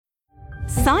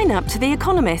Sign up to The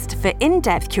Economist for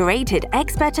in-depth curated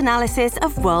expert analysis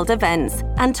of world events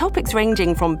and topics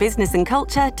ranging from business and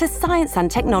culture to science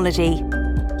and technology.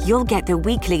 You'll get the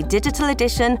weekly digital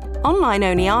edition,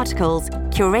 online-only articles,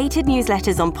 curated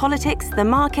newsletters on politics, the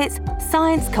markets,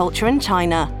 science, culture and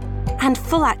China, and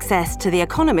full access to The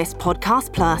Economist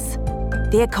Podcast Plus.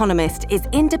 The Economist is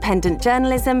independent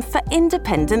journalism for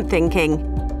independent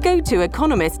thinking. Go to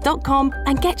economist.com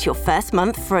and get your first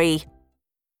month free.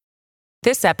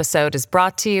 This episode is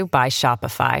brought to you by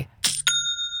Shopify.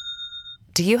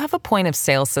 Do you have a point of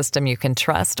sale system you can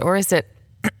trust, or is it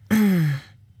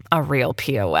a real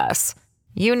POS?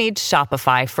 You need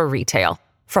Shopify for retail.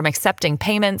 From accepting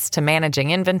payments to managing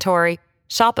inventory,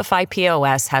 Shopify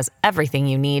POS has everything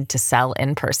you need to sell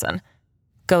in person.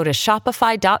 Go to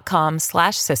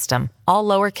shopify.com/system, all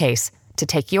lowercase, to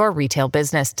take your retail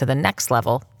business to the next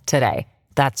level today.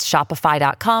 That's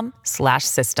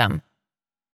shopify.com/system.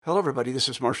 Hello, everybody. This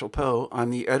is Marshall Poe. I'm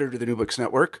the editor of the New Books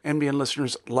Network. NBN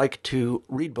listeners like to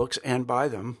read books and buy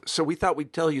them. So we thought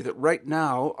we'd tell you that right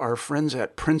now, our friends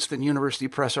at Princeton University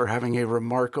Press are having a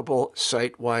remarkable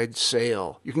site-wide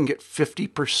sale. You can get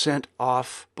 50%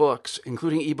 off books,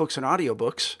 including ebooks and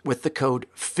audiobooks, with the code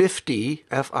 50,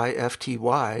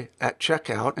 F-I-F-T-Y, at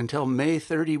checkout until May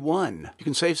 31. You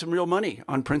can save some real money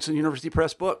on Princeton University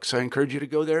Press books. I encourage you to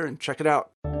go there and check it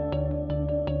out.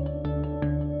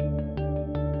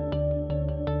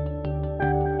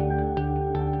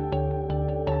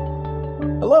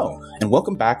 Hello, and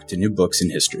welcome back to New Books in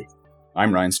History.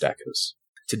 I'm Ryan Stackhouse.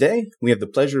 Today, we have the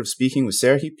pleasure of speaking with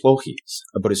Serhii Plokhy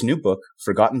about his new book,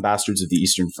 Forgotten Bastards of the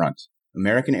Eastern Front,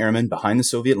 American Airmen Behind the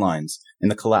Soviet Lines and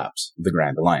the Collapse of the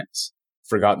Grand Alliance.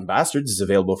 Forgotten Bastards is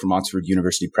available from Oxford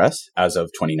University Press as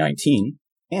of 2019,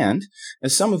 and,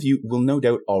 as some of you will no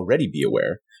doubt already be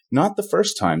aware, not the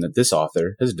first time that this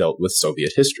author has dealt with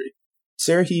Soviet history.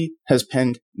 Serhii has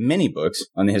penned many books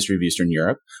on the history of Eastern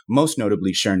Europe, most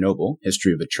notably Chernobyl,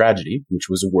 History of a Tragedy, which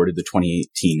was awarded the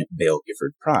 2018 Bayle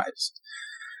Gifford Prize.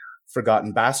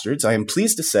 Forgotten Bastards, I am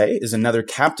pleased to say, is another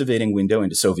captivating window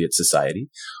into Soviet society.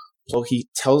 Plokhy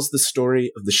tells the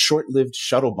story of the short-lived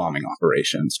shuttle bombing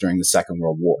operations during the Second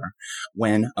World War,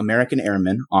 when American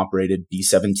airmen operated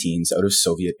B-17s out of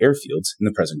Soviet airfields in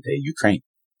the present-day Ukraine.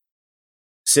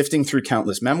 Sifting through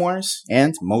countless memoirs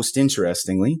and, most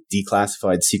interestingly,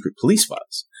 declassified secret police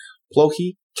files,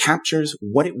 Plokhy captures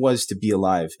what it was to be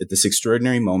alive at this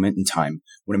extraordinary moment in time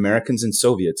when Americans and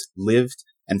Soviets lived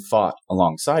and fought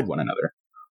alongside one another,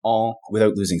 all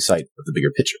without losing sight of the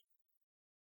bigger picture.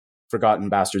 Forgotten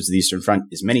Bastards of the Eastern Front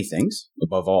is many things,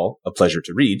 above all, a pleasure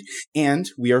to read,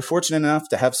 and we are fortunate enough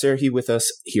to have Serhii with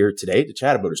us here today to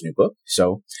chat about his new book.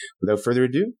 So, without further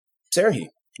ado, Serhii,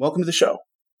 welcome to the show.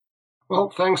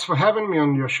 Well, thanks for having me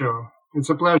on your show. It's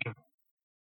a pleasure.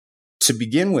 To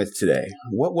begin with today,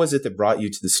 what was it that brought you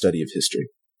to the study of history?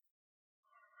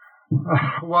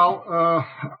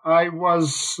 I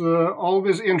was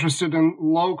always interested in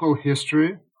local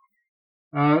history,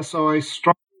 so I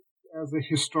started as a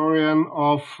historian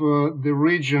of the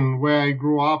region where I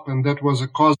grew up, and that was a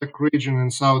Cossack region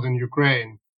in southern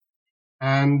Ukraine.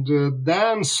 And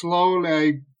then slowly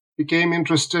I became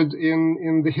interested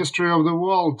in the history of the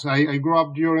world. I grew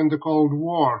up during the Cold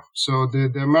War, so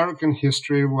the American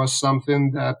history was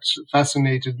something that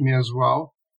fascinated me as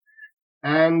well.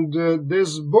 And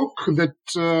this book that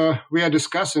we are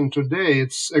discussing today,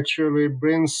 it's actually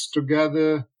brings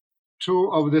together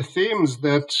two of the themes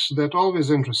that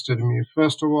always interested me.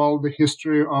 First of all, the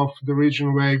history of the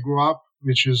region where I grew up,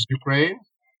 which is Ukraine,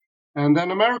 and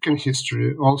then American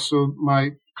history, also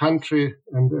my country,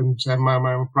 and I'm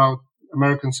a proud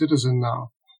American citizen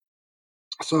now.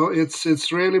 So it's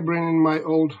really bringing my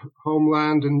old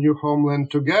homeland and new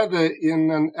homeland together in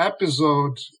an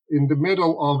episode in the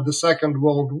middle of the Second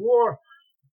World War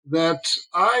that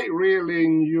I really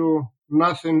knew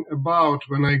nothing about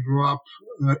when I grew up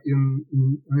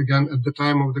again at the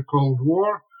time of the Cold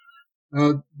War.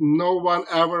 No one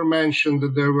ever mentioned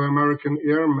that there were American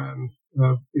airmen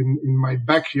in my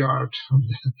backyard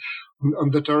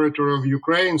on the territory of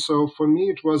Ukraine. So for me,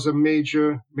 it was a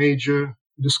major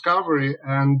discovery.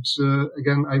 And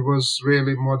again, I was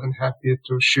really more than happy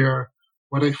to share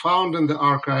what I found in the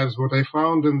archives, what I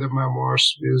found in the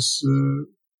memoirs with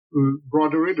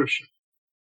broader readership.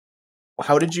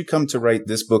 How did you come to write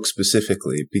this book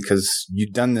specifically? Because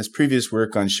you'd done this previous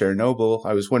work on Chernobyl.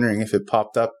 I was wondering if it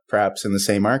popped up perhaps in the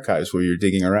same archives where you're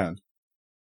digging around.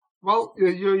 Well,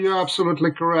 you're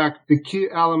absolutely correct. The key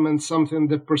element, something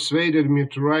that persuaded me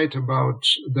to write about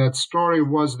that story,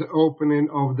 was the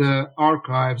opening of the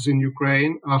archives in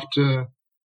Ukraine after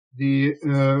the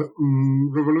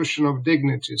Revolution of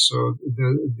Dignity, so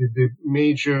the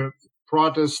major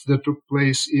protests that took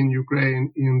place in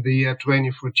Ukraine in the year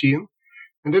 2014.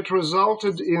 And it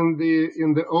resulted in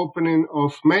the opening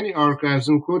of many archives,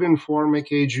 including former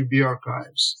KGB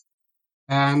archives.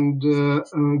 And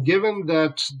given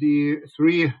that the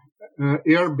three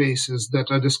air bases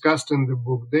that are discussed in the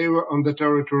book, they were on the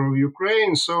territory of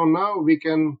Ukraine, so now we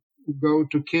can go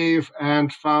to Kyiv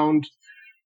and found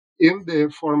in the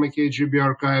former KGB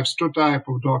archives two types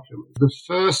of documents. The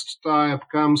first type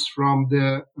comes from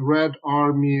the Red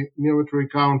Army military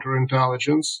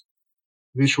counterintelligence,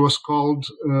 which was called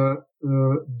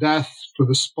Death to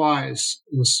the Spies,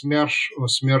 Smersh or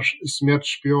Smert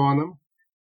Spionem.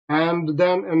 And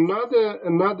then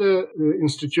another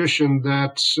institution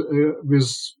that with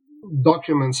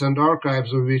documents and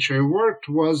archives of which I worked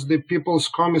was the People's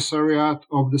Commissariat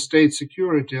of the State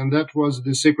Security, and that was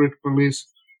the secret police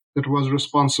that was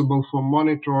responsible for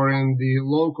monitoring the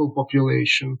local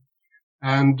population.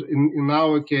 And in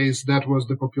our case, that was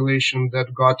the population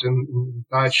that got in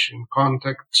touch, in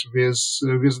contact with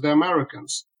the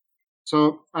Americans.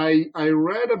 So I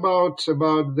read about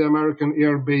the American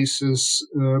air bases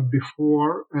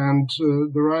before, and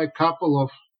there are a couple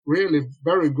of really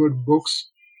very good books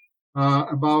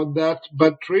about that,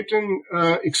 but written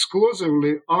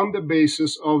exclusively on the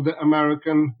basis of the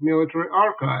American military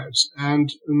archives.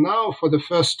 And now, for the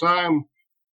first time,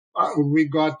 we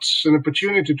got an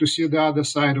opportunity to see the other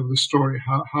side of the story,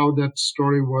 how that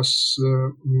story was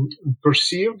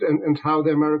perceived, and how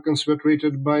the Americans were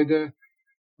treated by the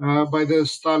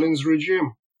Stalin's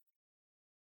regime.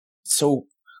 So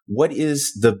what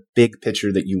is the big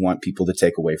picture that you want people to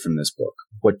take away from this book?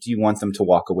 What do you want them to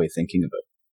walk away thinking about?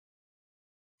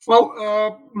 Well,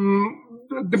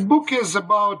 the book is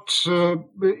about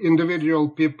individual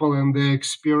people and their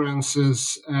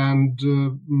experiences, and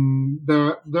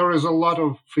there is a lot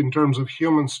of, in terms of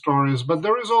human stories, but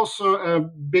there is also a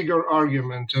bigger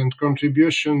argument and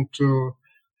contribution to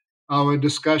our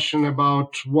discussion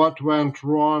about what went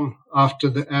wrong after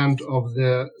the end of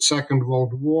the Second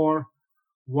World War,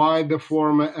 why the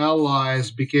former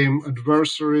allies became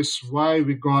adversaries, why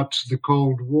we got the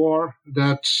Cold War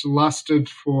that lasted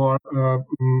for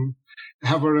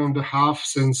ever and a half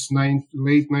since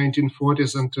late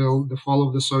 1940s until the fall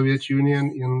of the Soviet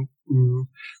Union in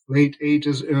late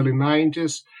 80s, early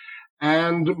 90s.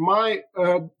 And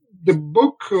the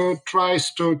book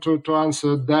tries to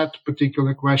answer that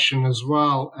particular question as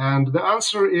well. And the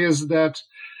answer is that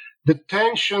the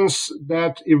tensions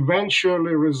that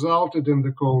eventually resulted in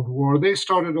the Cold War, they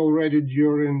started already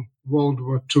during World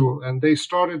War II, and they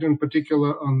started in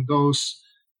particular on those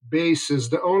bases,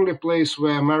 the only place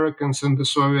where Americans and the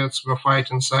Soviets were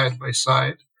fighting side by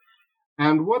side.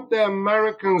 And what the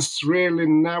Americans really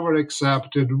never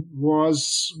accepted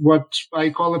was what I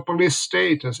call a police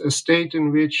state, a state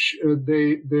in which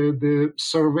the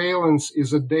surveillance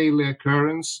is a daily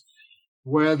occurrence,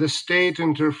 where the state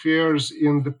interferes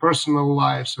in the personal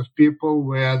lives of people,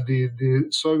 where the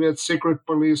Soviet secret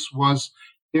police was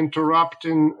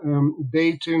interrupting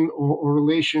dating or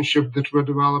relationship that were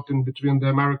developing between the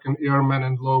American airmen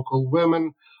and local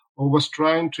women, or was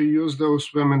trying to use those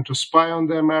women to spy on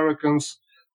the Americans,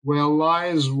 where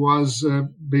lies was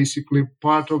basically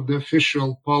part of the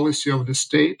official policy of the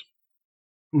state.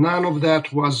 None of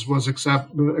that was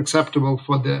acceptable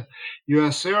for the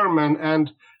U.S. airmen,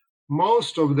 and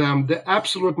most of them, the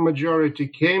absolute majority,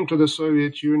 came to the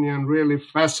Soviet Union really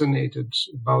fascinated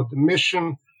about the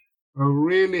mission,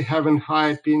 really having high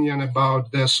opinion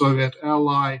about their Soviet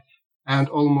ally, and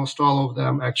almost all of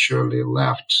them actually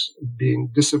left being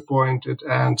disappointed,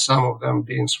 and some of them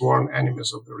being sworn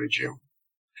enemies of the regime.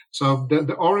 So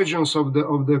the origins of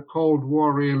the Cold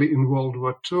War really in World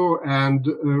War II, and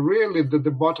really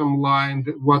the bottom line,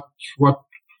 what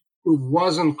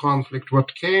was in conflict,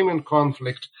 what came in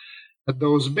conflict at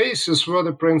those bases were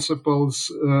the principles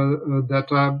that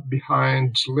are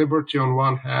behind liberty on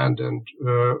one hand and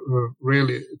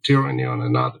really tyranny on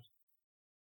another.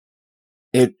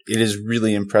 It is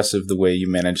really impressive the way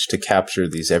you managed to capture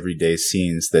these everyday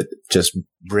scenes that just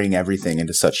bring everything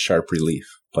into such sharp relief.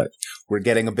 But we're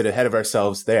getting a bit ahead of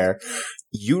ourselves there.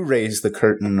 You raised the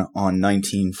curtain on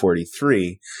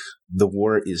 1943. The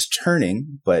war is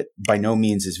turning, but by no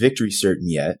means is victory certain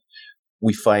yet.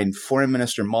 We find Foreign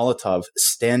Minister Molotov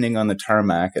standing on the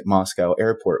tarmac at Moscow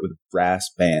airport with a brass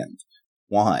band.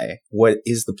 Why? What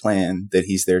is the plan that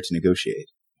he's there to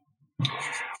negotiate?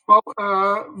 Well,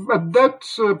 at that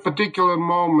particular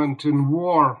moment in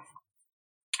war,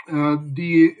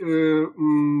 the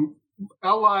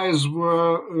Allies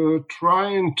were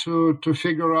trying to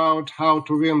figure out how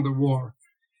to win the war.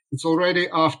 It's already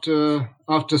after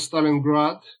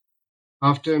Stalingrad,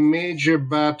 after a major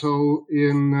battle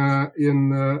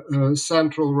in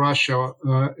central Russia,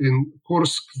 in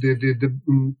Kursk,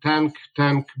 the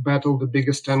tank battle, the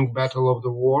biggest tank battle of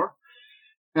the war.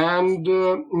 And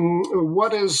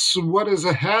what is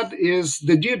ahead is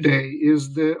the D-Day,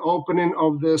 is the opening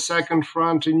of the second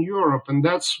front in Europe, and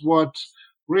that's what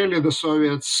really the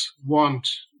Soviets want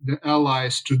the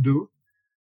Allies to do.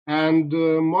 And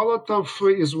Molotov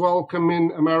is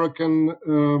welcoming American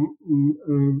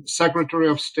Secretary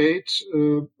of State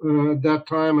at that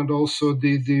time, and also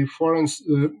the Foreign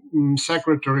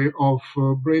Secretary of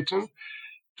Britain,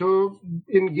 to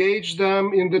engage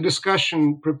them in the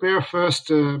discussion, prepare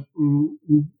first a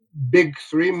big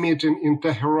three meeting in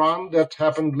Tehran that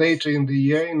happened later in the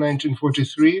year, in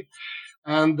 1943,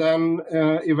 and then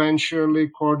eventually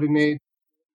coordinate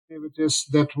activities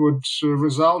that would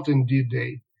result in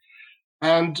D-Day.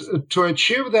 And to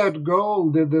achieve that goal,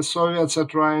 the Soviets are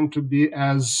trying to be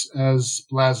as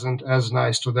pleasant, as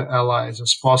nice to the Allies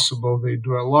as possible. They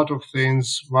do a lot of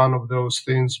things. One of those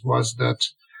things was that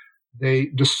they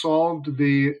dissolved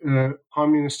the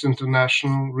Communist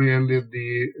International, really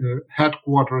the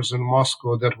headquarters in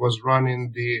Moscow that was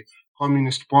running the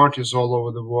communist parties all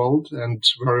over the world and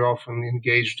very often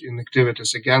engaged in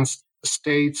activities against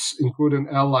states, including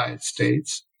allied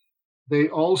states. They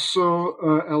also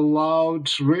allowed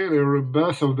really a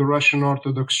rebirth of the Russian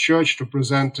Orthodox Church to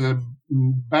present a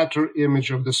better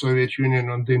image of the Soviet Union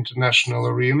on the international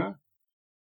arena.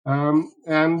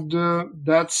 And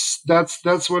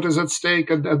that's what is at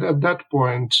stake at that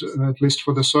point, at least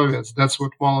for the Soviets. That's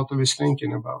what Molotov is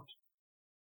thinking about.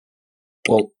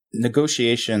 Well,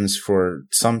 negotiations for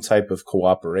some type of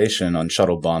cooperation on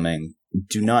shuttle bombing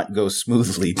do not go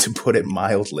smoothly, to put it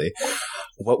mildly.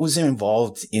 What was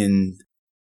involved in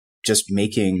just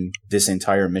making this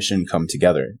entire mission come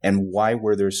together, and why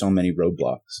were there so many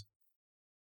roadblocks?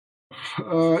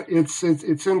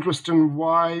 It's interesting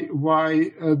why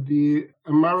the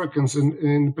Americans,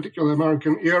 in particular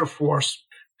American Air Force,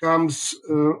 comes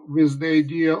with the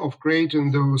idea of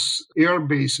creating those air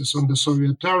bases on the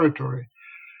Soviet territory.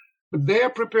 But they are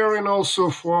preparing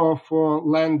also for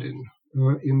landing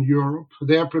in Europe.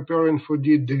 They are preparing for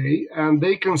D-Day, and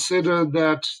they consider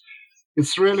that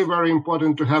it's really very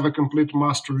important to have a complete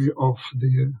mastery of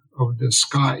the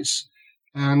skies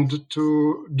and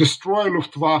to destroy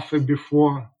Luftwaffe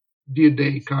before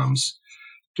D-Day comes.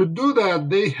 To do that,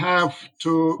 they have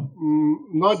to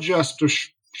not just to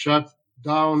shut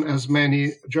down as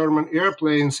many German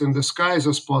airplanes in the skies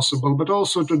as possible, but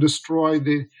also to destroy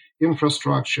the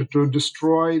infrastructure, to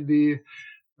destroy the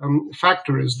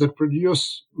factories that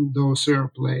produce those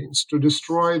airplanes, to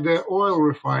destroy the oil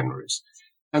refineries.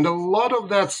 And a lot of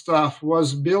that stuff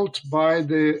was built by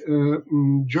the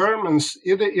Germans,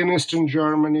 either in Eastern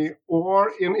Germany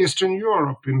or in Eastern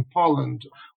Europe, in Poland.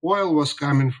 Oil was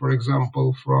coming, for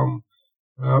example, from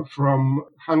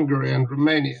Hungary and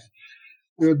Romania.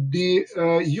 The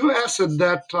U.S. at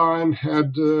that time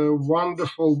had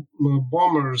wonderful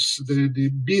bombers,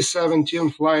 the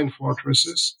B-17 flying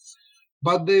fortresses,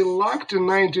 but they lacked in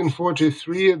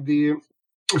 1943 the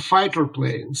fighter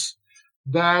planes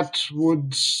that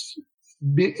would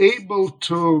be able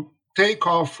to take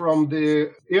off from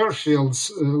the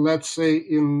airfields, let's say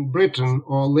in Britain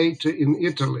or later in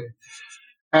Italy,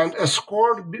 and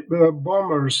escort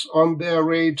bombers on their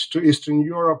raid to Eastern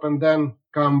Europe and then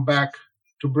come back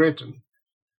to Britain.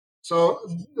 So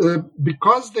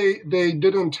because they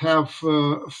didn't have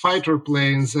fighter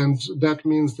planes, and that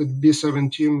means that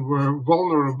B-17 were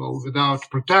vulnerable without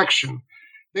protection,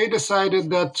 they decided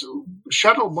that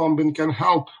shuttle bombing can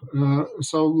help.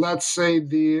 So let's say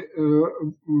the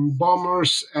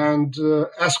bombers and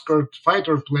escort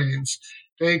fighter planes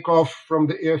take off from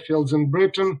the airfields in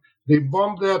Britain. They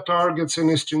bomb their targets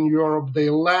in Eastern Europe. They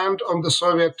land on the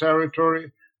Soviet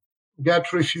territory, get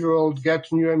refueled,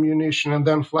 get new ammunition, and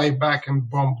then fly back and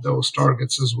bomb those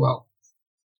targets as well.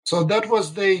 So that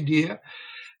was the idea.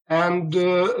 And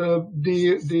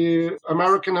the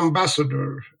American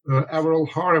ambassador, Averell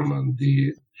Harriman,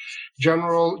 the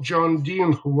General John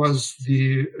Dean, who was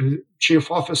the chief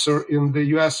officer in the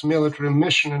U.S. military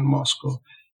mission in Moscow,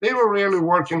 they were really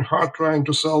working hard trying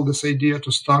to sell this idea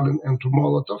to Stalin and to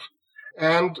Molotov.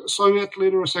 And Soviet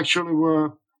leaders actually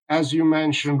were, as you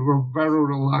mentioned, were very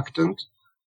reluctant.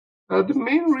 The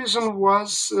main reason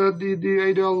was the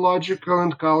ideological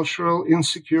and cultural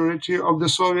insecurity of the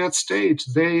Soviet state.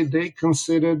 They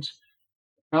considered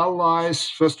allies,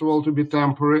 first of all, to be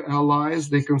temporary allies.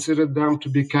 They considered them to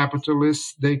be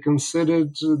capitalists. They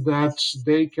considered that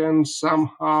they can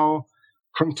somehow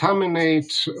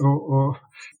contaminate or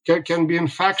can be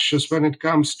infectious when it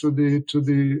comes to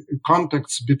the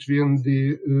contacts between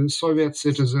the Soviet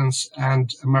citizens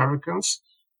and Americans.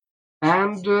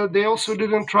 And they also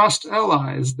didn't trust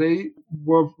allies. They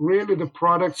were really the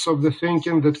products of the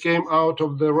thinking that came out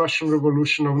of the Russian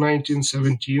Revolution of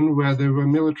 1917, where there were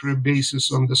military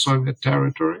bases on the Soviet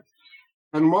territory.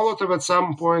 And Molotov at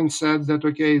some point said that,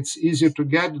 okay, it's easier to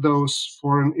get those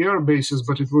foreign air bases,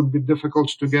 but it would be difficult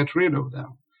to get rid of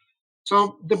them.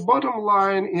 So the bottom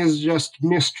line is just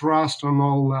mistrust on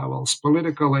all levels,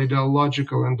 political,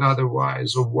 ideological, and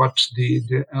otherwise, of what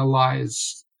the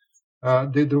allies,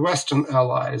 the Western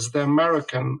allies, the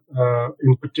American,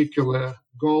 in particular,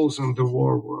 goals in the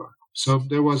war were. So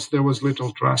there was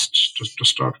little trust to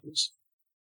start with.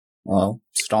 Well,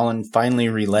 Stalin finally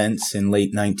relents in late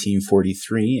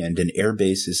 1943, and an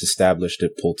airbase is established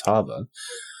at Poltava.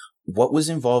 What was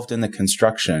involved in the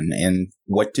construction, and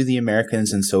what do the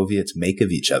Americans and Soviets make of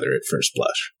each other at first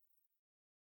blush?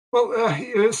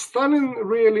 Well, Stalin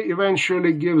really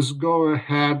eventually gives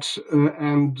go-ahead,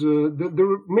 and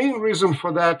the main reason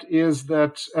for that is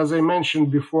that, as I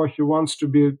mentioned before, he wants to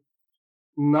be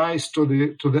nice to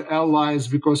the Allies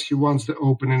because he wants the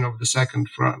opening of the Second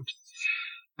Front.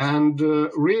 And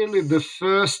really, the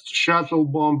first shuttle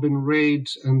bombing raid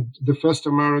and the first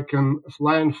American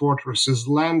flying fortresses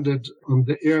landed on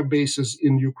the air bases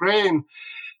in Ukraine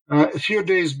a few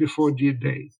days before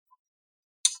D-Day.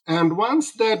 And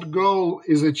once that goal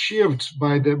is achieved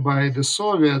by the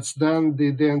Soviets, then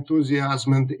the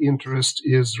enthusiasm and the interest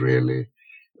is really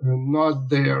not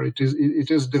there. It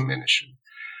is diminishing.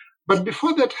 But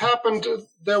before that happened,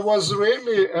 there was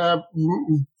really a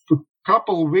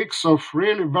couple weeks of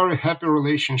really very happy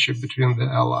relationship between the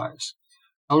allies.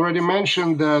 I already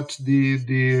mentioned that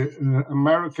the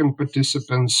American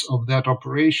participants of that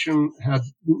operation had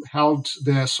held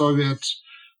their Soviet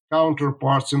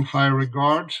counterparts in high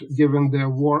regard, given their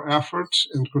war effort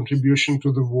and contribution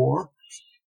to the war.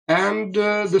 And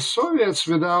the Soviets,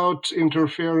 without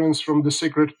interference from the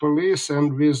secret police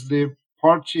and with the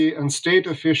party and state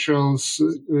officials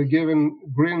given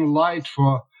green light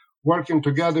for working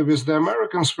together with the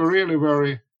Americans, were really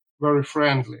very, very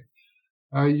friendly.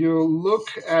 You look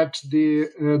at the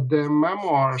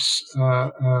memoirs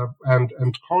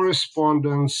and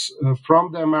correspondence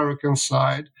from the American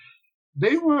side.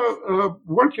 They were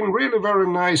working really very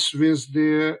nice with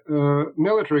the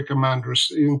military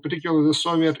commanders, in particular the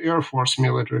Soviet Air Force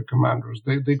military commanders.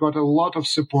 They got a lot of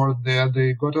support there.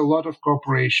 They got a lot of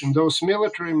cooperation. Those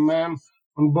military men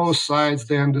on both sides,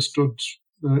 they understood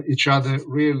each other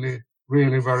really,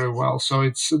 really very well. So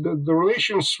it's the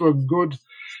relations were good,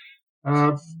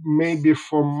 maybe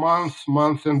for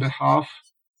month and a half.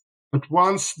 But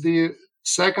once the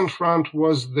Second Front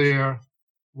was there,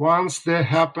 once there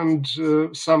happened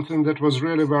something that was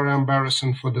really very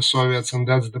embarrassing for the Soviets, and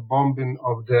that's the bombing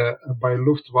by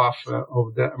Luftwaffe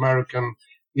of the American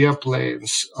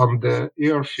airplanes on the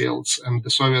airfields, and the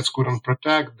Soviets couldn't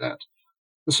protect that.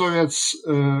 The Soviets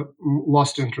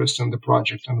lost interest in the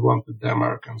project and wanted the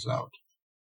Americans out.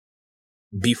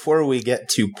 Before we get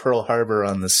to Pearl Harbor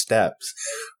on the steppes,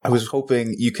 I was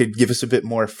hoping you could give us a bit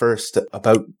more first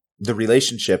about the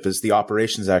relationship as the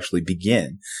operations actually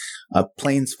begin.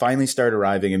 Planes finally start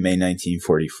arriving in May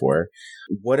 1944.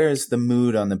 What is the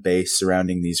mood on the base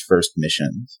surrounding these first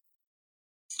missions?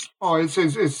 Oh, it's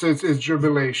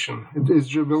jubilation. It is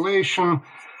jubilation.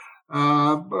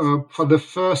 For the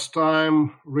first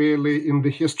time, really, in the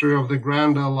history of the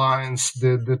Grand Alliance,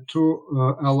 the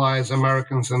two allies,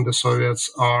 Americans and the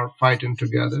Soviets, are fighting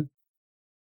together.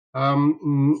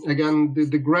 Again,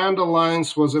 the Grand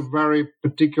Alliance was a very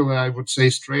particular, I would say,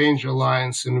 strange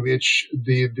alliance in which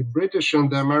the British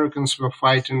and the Americans were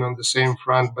fighting on the same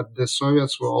front, but the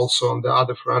Soviets were also on the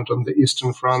other front, on the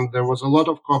Eastern Front. There was a lot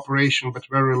of cooperation, but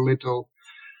very little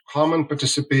common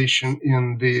participation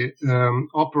in the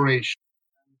operation.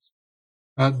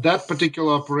 That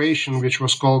particular operation, which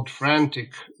was called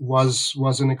Frantic, was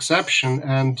an exception,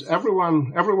 and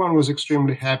everyone was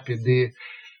extremely happy. The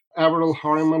Averell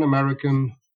Harriman,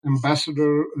 American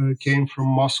ambassador, came from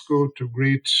Moscow to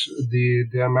greet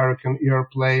the American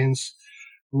airplanes.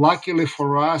 Luckily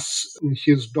for us,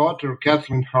 his daughter,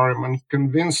 Kathleen Harriman,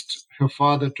 convinced her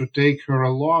father to take her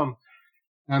along.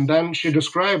 And then she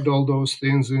described all those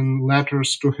things in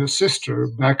letters to her sister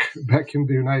back in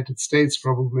the United States.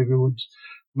 Probably we would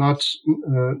not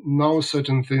know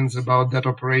certain things about that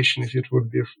operation if it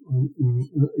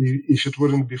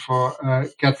wouldn't be for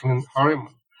Kathleen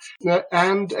Harriman.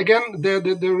 And again,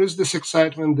 there is this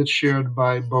excitement that's shared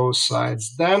by both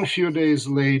sides. Then a few days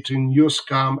later, news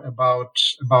come about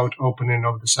opening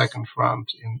of the Second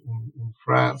Front in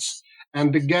France.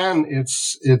 And again,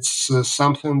 it's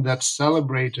something that's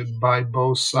celebrated by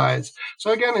both sides.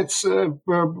 So again, it's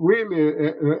really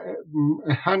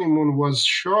a honeymoon was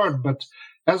short, but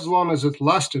as long as it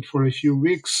lasted for a few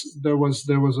weeks, there was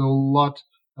a lot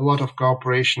of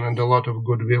cooperation and a lot of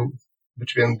goodwill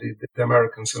between the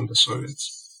Americans and the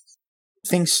Soviets.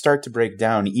 Things start to break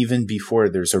down even before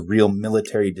there's a real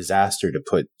military disaster to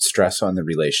put stress on the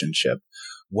relationship.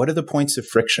 What are the points of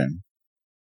friction?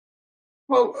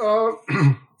 Well,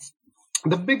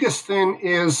 the biggest thing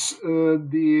is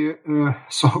the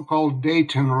so-called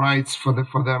dating rights for the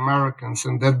Americans,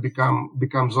 and that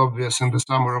becomes obvious in the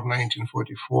summer of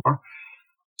 1944.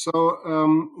 So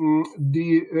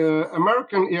the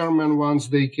American airmen, once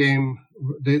they came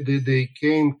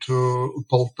to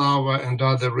Poltava and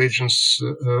other regions,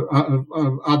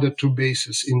 other two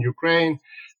bases in Ukraine.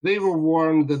 They were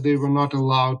warned that they were not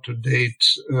allowed to date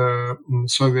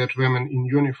Soviet women in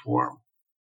uniform.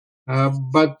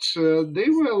 But they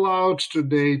were allowed to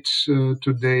date the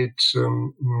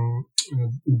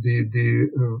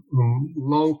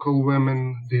local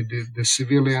women, the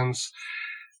civilians,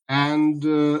 and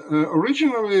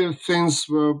originally things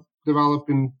were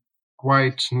developing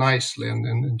quite nicely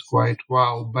and quite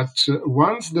well. But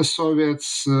once the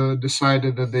Soviets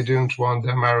decided that they didn't want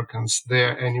the Americans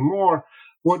there anymore,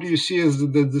 what you see is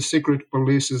that the secret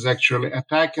police is actually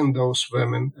attacking those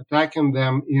women, attacking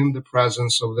them in the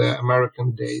presence of their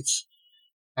American dates.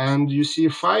 And you see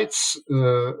fights,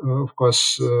 of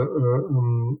course,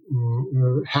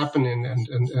 happening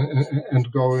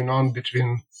and going on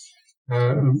between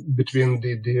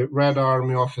the Red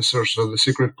Army officers or the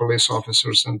secret police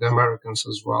officers and the Americans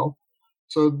as well.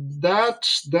 So that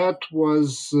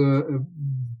was a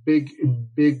big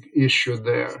issue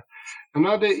there.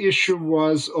 Another issue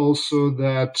was also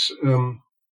that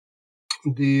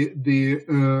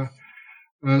the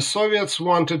Soviets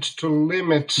wanted to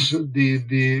limit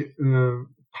the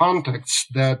contacts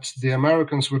that the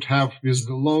Americans would have with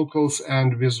the locals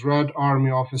and with Red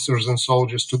Army officers and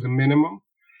soldiers to the minimum.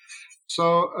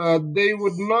 So they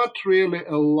would not really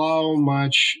allow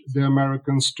much the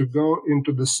Americans to go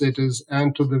into the cities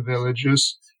and to the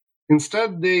villages.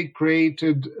 Instead, they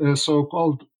created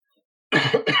so-called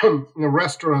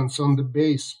restaurants on the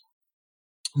base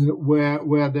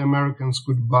where the Americans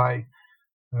could buy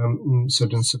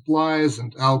certain supplies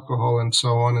and alcohol and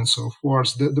so on and so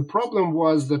forth. The problem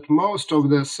was that most of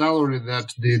the salary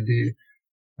that the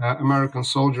American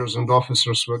soldiers and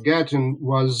officers were getting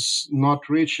was not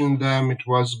reaching them. It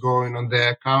was going on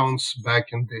their accounts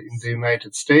back in the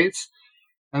United States.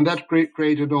 And that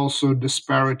created also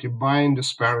buying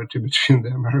disparity between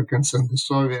the Americans and the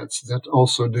Soviets that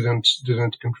also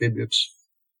didn't contribute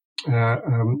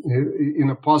in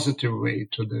a positive way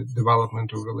to the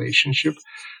development of relationship.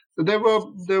 There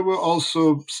were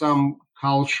also some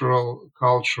cultural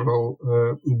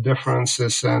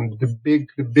differences, and the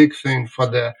big thing for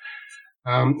the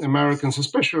Americans,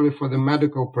 especially for the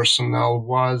medical personnel,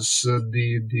 was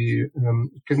the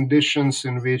conditions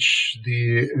in which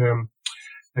the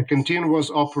canteen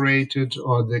was operated,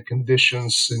 or the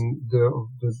conditions in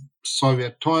the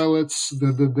Soviet toilets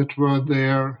that were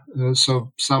there.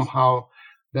 So somehow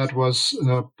that was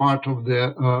part of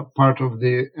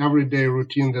the everyday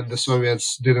routine that the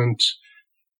Soviets didn't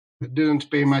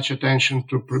pay much attention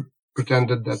to.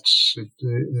 Pretended that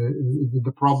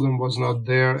the problem was not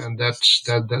there, and that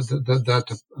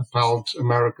appalled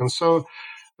Americans. So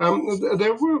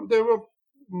there were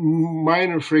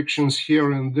minor frictions here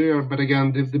and there, but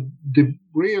again, the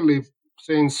really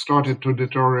things started to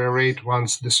deteriorate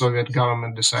once the Soviet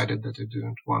government decided that it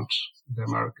didn't want the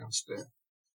Americans there.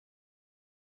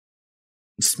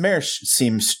 Smersh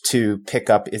seems to pick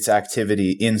up its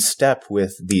activity in step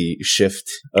with the shift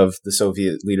of the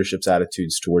Soviet leadership's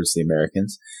attitudes towards the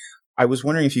Americans. I was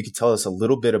wondering if you could tell us a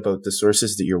little bit about the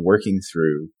sources that you're working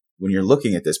through when you're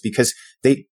looking at this, because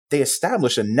they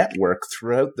establish a network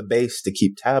throughout the base to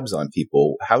keep tabs on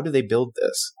people. How do they build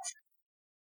this?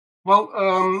 Well,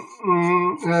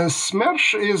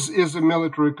 Smersh is a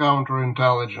military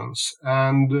counterintelligence,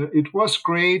 and it was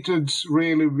created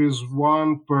really with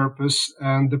one purpose,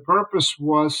 and the purpose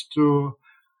was to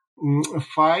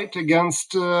fight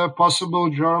against possible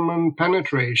German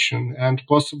penetration and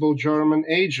possible German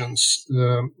agents,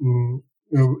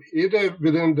 either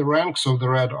within the ranks of the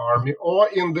Red Army or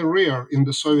in the rear, in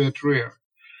the Soviet rear.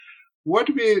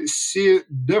 What we see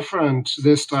different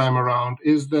this time around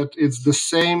is that it's the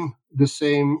same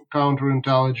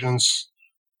counterintelligence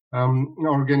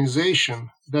organization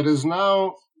that is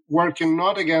now working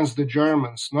not against the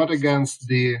Germans, not against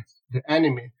the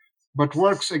enemy, but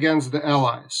works against the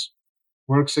Allies,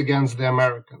 works against the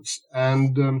Americans.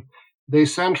 And they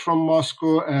sent from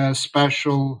Moscow a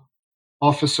special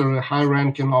officer, a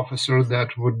high-ranking officer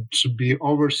that would be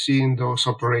overseeing those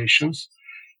operations.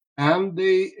 And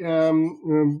they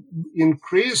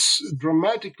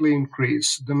dramatically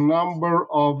increase the number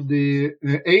of the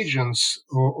agents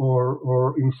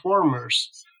or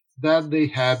informers that they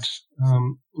had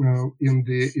in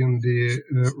the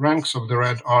ranks of the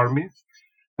Red Army,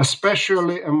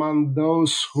 especially among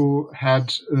those who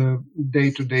had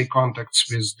day-to-day contacts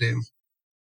with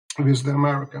the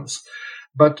Americans.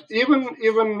 But even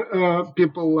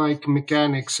people like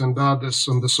mechanics and others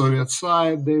on the Soviet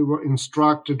side, they were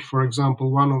instructed, for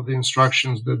example, one of the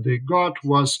instructions that they got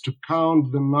was to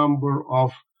count the number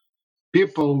of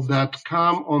people that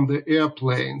come on the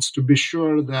airplanes to be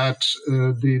sure that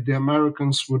the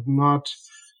Americans would not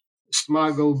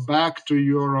smuggle back to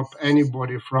Europe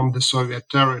anybody from the Soviet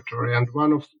territory. And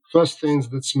one of the first things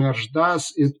that Smersh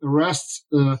does, it arrests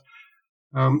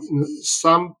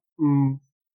some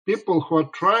people who are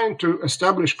trying to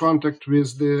establish contact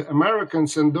with the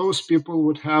Americans, and those people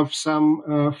would have some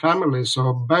families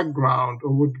or background,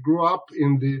 or would grow up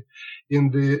in the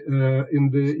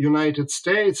United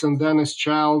States, and then as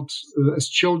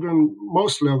children,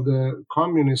 mostly of the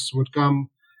communists would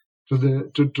come to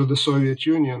the Soviet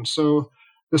Union. So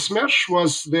the Smersh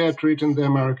was there treating the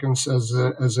Americans as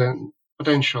a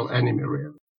potential enemy,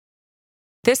 really.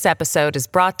 This episode is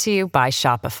brought to you by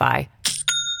Shopify.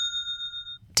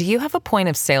 Do you have a point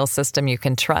of sale system you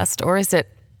can trust, or is it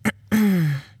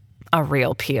a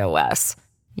real POS?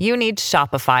 You need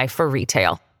Shopify for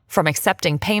retail. From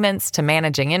accepting payments to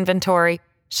managing inventory,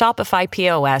 Shopify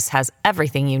POS has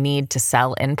everything you need to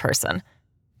sell in person.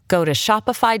 Go to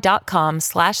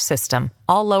shopify.com/system,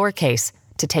 all lowercase,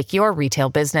 to take your retail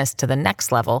business to the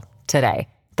next level today.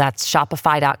 That's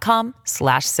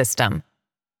shopify.com/system.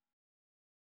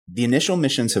 The initial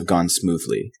missions have gone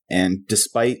smoothly, and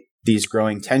despite these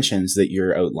growing tensions that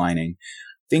you're outlining,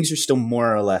 things are still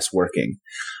more or less working.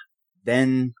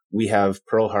 Then we have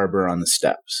Pearl Harbor on the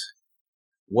steppes.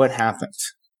 What happened,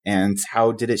 and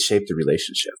how did it shape the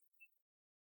relationship?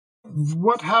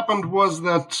 What happened was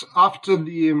that after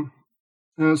the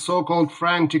so-called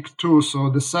Frantic 2, so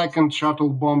the second shuttle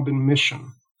bombing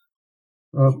mission,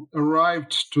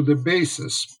 arrived to the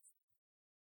bases,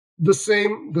 the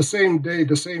same day,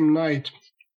 the same night,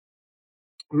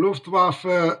 Luftwaffe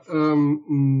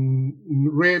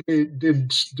really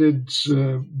did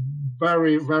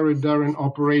very, very daring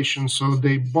operation. So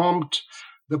they bombed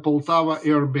the Poltava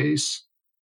air base,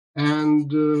 and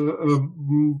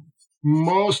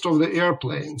most of the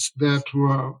airplanes that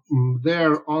were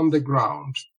there on the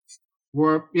ground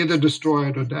were either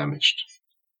destroyed or damaged.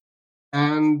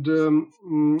 And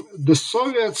the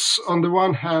Soviets, on the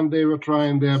one hand, they were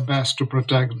trying their best to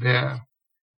protect their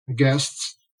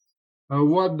guests.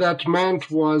 What that meant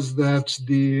was that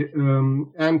the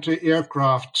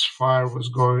anti-aircraft fire was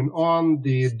going on.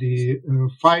 The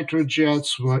fighter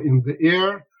jets were in the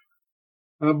air,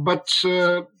 but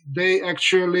they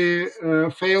actually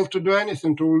failed to do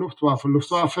anything to Luftwaffe.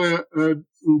 Luftwaffe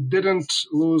didn't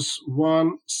lose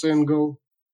one single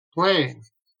plane,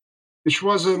 which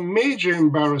was a major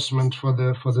embarrassment for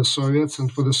the Soviets and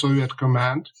for the Soviet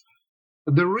command.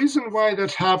 The reason why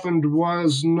that happened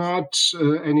was not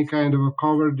any kind of a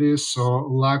cowardice or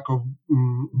lack of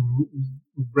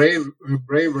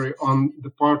bravery on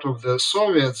the part of the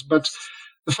Soviets, but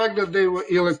the fact that they were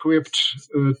ill-equipped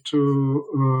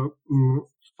to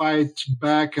fight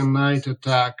back a night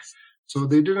attack. So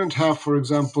they didn't have, for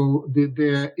example,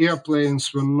 their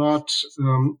airplanes were not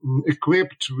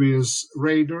equipped with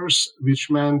radars,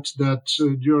 which meant that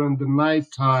during the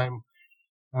nighttime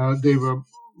they were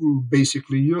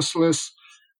basically useless.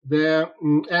 Their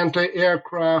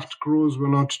anti-aircraft crews were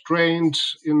not trained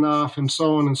enough, and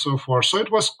so on and so forth. So it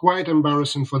was quite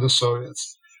embarrassing for the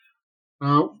Soviets.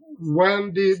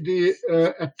 When the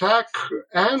attack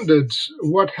ended,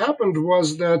 what happened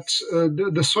was that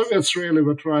the Soviets really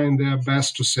were trying their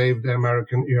best to save the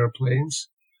American airplanes.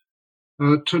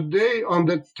 Today, on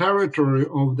the territory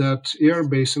of that air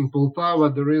base in Poltava,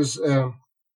 there is a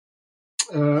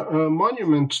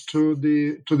monument to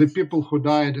the people who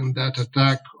died in that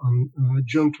attack on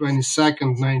June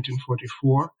 22nd,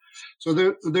 1944. So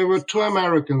there were 2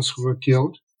 Americans who were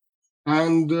killed,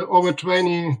 and over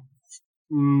 20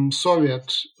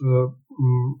 Soviet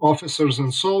officers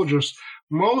and soldiers.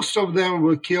 Most of them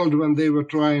were killed when they were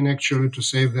trying actually to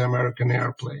save the American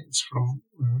airplanes from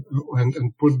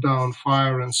and put down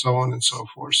fire and so on and so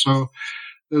forth. So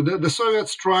the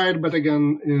Soviets tried, but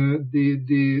again,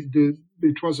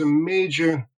 it was a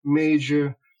major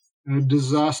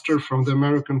disaster from the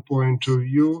American point of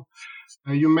view.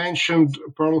 You mentioned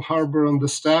Pearl Harbor on the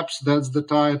Steppes. That's the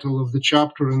title of the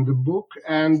chapter in the book.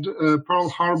 And Pearl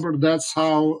Harbor, that's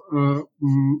how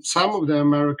some of the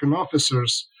American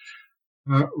officers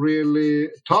really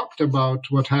talked about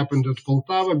what happened at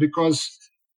Poltava, because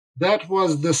that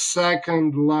was the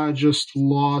second largest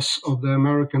loss of the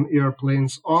American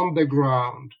airplanes on the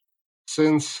ground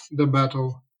since the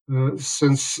battle,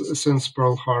 since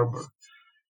Pearl Harbor.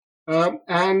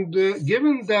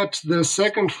 Given that the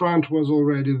second front was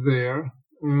already there,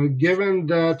 given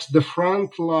that the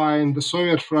front line, the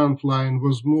Soviet front line,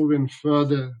 was moving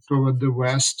further toward the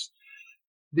west,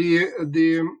 the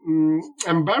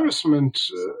embarrassment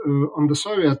on the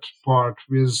Soviet part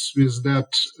with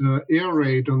that air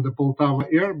raid on the Poltava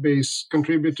air base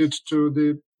contributed to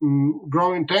the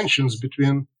growing tensions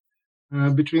between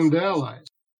the Allies.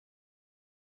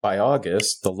 By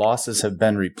August, the losses have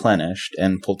been replenished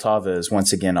and Poltava is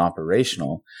once again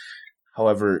operational.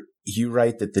 However, you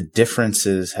write that the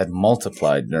differences had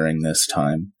multiplied during this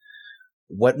time.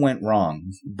 What went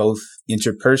wrong, both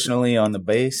interpersonally on the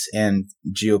base and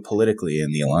geopolitically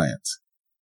in the alliance?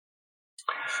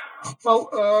 Well,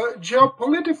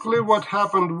 geopolitically, what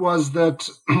happened was that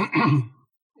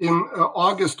in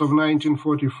August of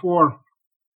 1944,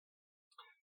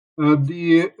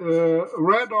 the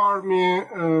Red Army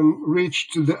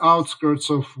reached the outskirts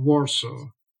of Warsaw.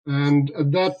 And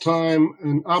at that time,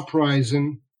 an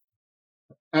uprising,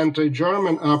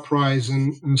 anti-German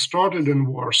uprising, started in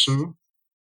Warsaw.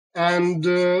 And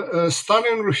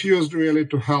Stalin refused really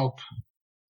to help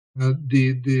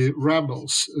the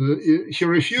rebels. He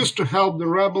refused to help the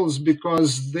rebels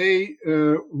because they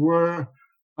were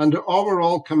under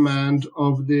overall command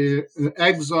of the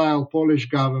exiled Polish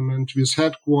government with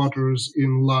headquarters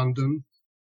in London.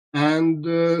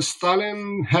 And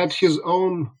Stalin had his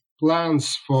own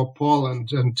plans for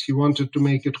Poland, and he wanted to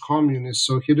make it communist.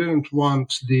 So he didn't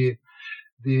want the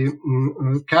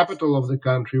capital of the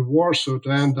country, Warsaw, to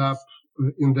end up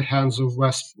in the hands of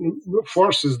West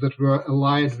forces that were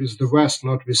allied with the West,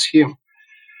 not with him.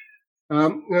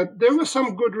 There were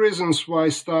some good reasons why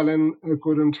Stalin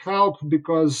couldn't help,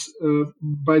 because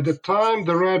by the time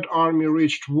the Red Army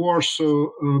reached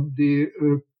Warsaw, the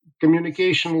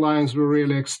communication lines were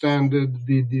really extended,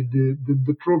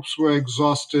 the troops were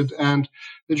exhausted, and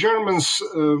the Germans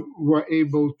were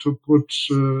able to put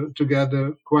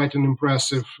together quite an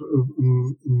impressive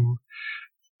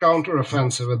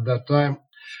counteroffensive at that time.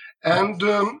 And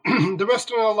the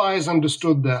Western Allies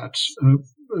understood that.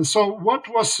 So what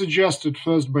was suggested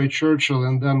first by Churchill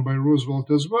and then by Roosevelt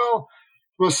as well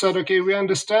was said, okay, we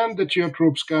understand that your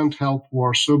troops can't help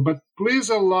Warsaw, but please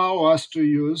allow us to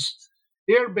use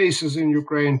air bases in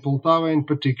Ukraine, Poltava in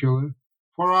particular,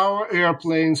 for our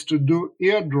airplanes to do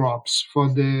airdrops for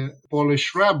the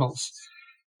Polish rebels.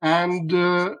 And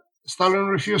Stalin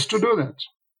refused to do that,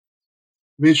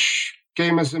 which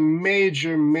came as a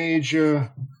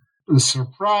major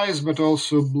surprise, but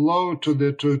also blow to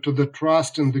the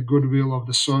trust and the goodwill of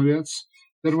the Soviets.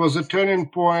 That was a turning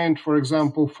point, for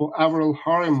example, for Averell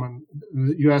Harriman,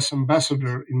 the U.S.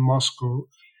 ambassador in Moscow,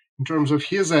 in terms of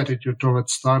his attitude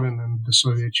towards Stalin and the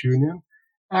Soviet Union.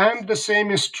 And the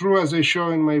same is true, as I show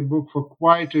in my book, for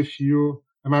quite a few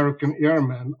American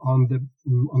airmen on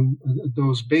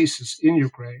those bases in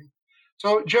Ukraine.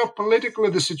 So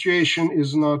geopolitically, the situation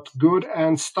is not good,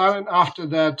 and Stalin after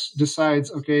that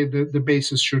decides, okay, the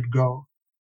bases should go.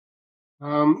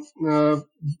 On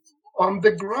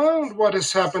the ground, what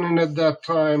is happening at that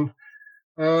time,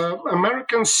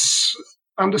 Americans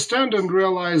understand and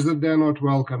realize that they're not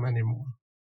welcome anymore.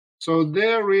 So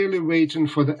they're really waiting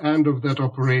for the end of that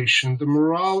operation. The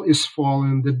morale is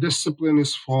falling, the discipline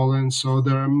is falling, so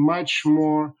there are much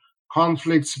more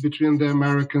conflicts between the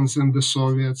Americans and the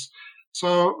Soviets.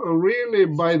 So really,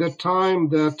 by the time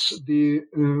that the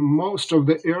most of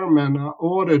the airmen are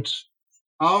ordered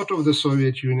out of the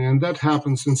Soviet Union, that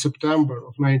happens in September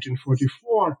of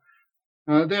 1944,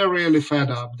 they're really fed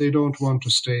up. They don't want to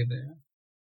stay there.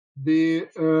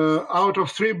 Out of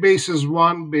 3 bases,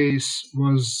 1 base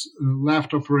was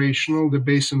left operational, the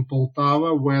base in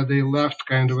Poltava, where they left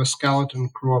kind of a skeleton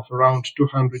crew of around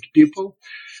 200 people.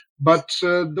 But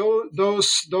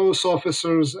those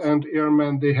officers and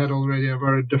airmen, they had already a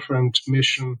very different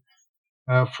mission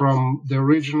from the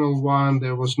original one.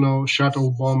 There was no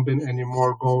shuttle bombing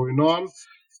anymore going on.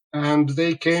 And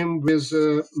they came with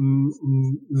a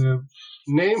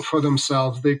name for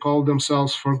themselves. They called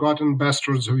themselves Forgotten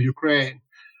Bastards of Ukraine.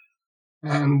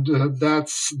 And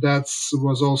that's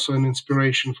was also an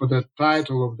inspiration for the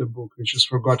title of the book, which is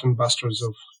Forgotten Bastards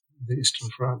of the Eastern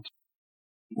Front.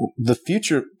 The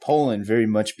future Poland very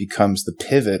much becomes the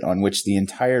pivot on which the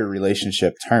entire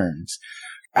relationship turns.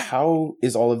 How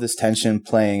is all of this tension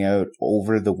playing out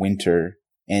over the winter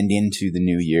and into the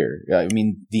new year? I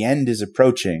mean, the end is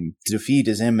approaching, defeat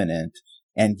is imminent,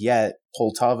 and yet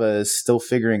Poltava is still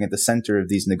figuring at the center of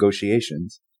these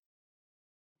negotiations.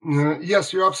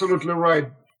 Yes, you're absolutely right.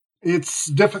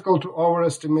 It's difficult to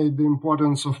overestimate the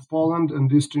importance of Poland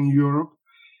and Eastern Europe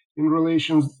in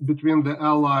relations between the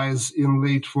Allies in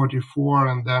late 44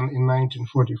 and then in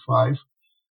 1945.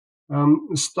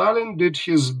 Stalin did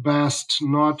his best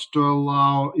not to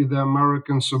allow either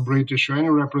Americans or British or any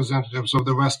representatives of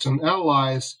the Western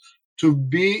Allies to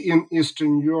be in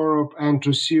Eastern Europe and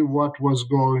to see what was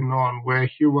going on, where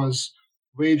he was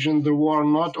waging the war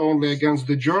not only against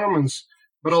the Germans,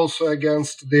 but also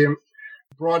against the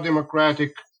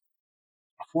pro-democratic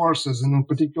forces, and in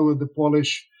particular the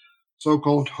Polish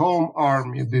so-called Home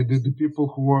Army, the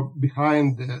people who were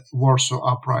behind the Warsaw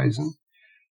Uprising.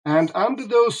 And under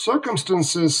those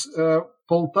circumstances,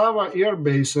 Poltava Air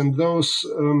Base and those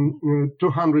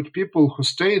 200 people who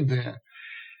stayed there,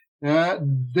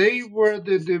 they were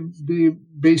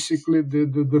basically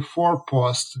the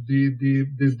forepost,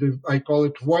 the I call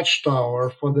it watchtower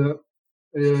for the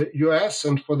U.S.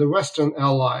 and for the Western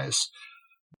Allies,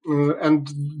 and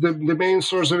the main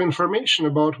source of information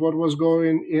about what was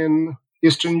going in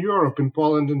Eastern Europe, in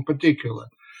Poland in particular.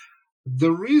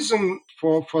 The reason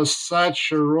for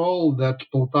such a role that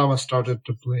Poltava started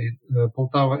to play,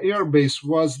 Poltava Air Base,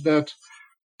 was that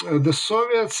the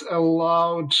Soviets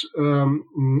allowed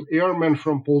airmen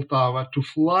from Poltava to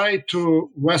fly to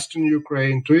Western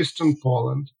Ukraine, to Eastern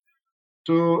Poland,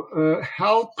 to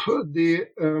help the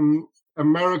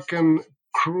American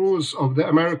crews of the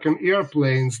American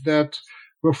airplanes that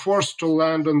were forced to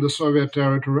land on the Soviet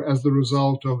territory as the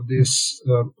result of this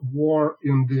war,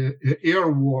 in the air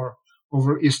war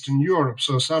over Eastern Europe.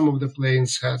 So some of the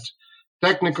planes had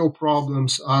technical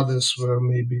problems, others were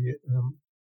maybe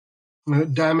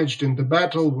damaged in the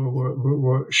battle,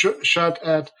 were shot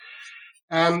at.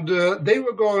 And they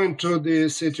were going to the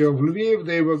city of Lviv,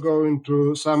 they were going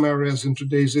to some areas in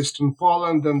today's Eastern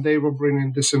Poland, and they were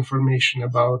bringing this information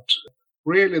about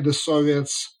really the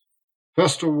Soviets,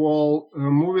 first of all,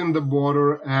 moving the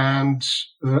border and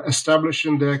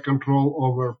establishing their control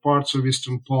over parts of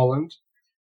Eastern Poland.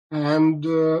 And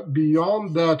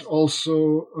beyond that,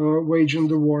 also waging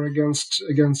the war against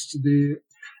the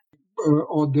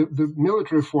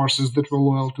military forces that were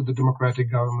loyal to the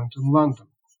democratic government in London.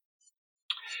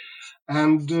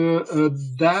 And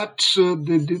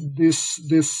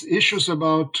this issues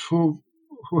about who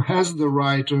has the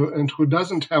right and who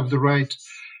doesn't have the right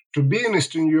to be in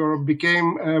Eastern Europe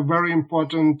became a very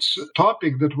important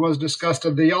topic that was discussed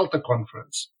at the Yalta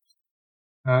Conference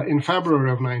in February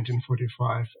of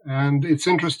 1945. And it's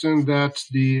interesting that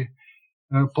the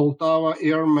Poltava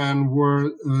airmen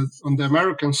were, on the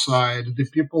American side, the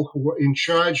people who were in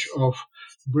charge of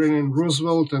bringing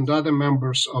Roosevelt and other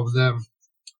members of the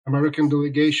American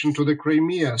delegation to the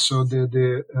Crimea. So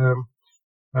the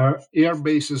air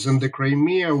bases in the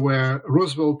Crimea where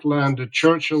Roosevelt landed,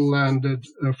 Churchill landed,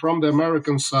 from the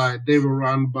American side, they were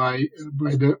run by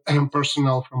the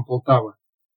personnel from Poltava.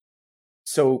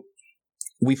 So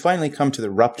we finally come to the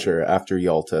rupture after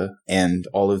Yalta and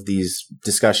all of these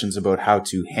discussions about how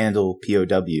to handle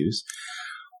POWs.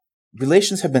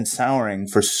 Relations have been souring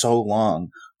for so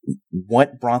long.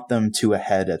 What brought them to a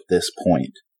head at this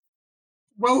point?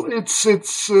 Well, it's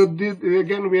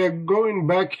again, we are going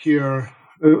back here.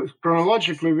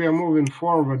 Chronologically, we are moving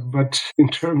forward, but in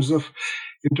terms of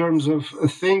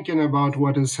thinking about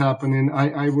what is happening,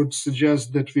 I would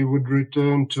suggest that we would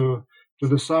return to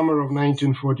the summer of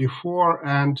 1944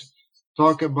 and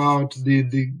talk about the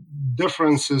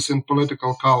differences in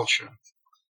political culture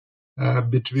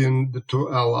between the two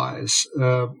allies.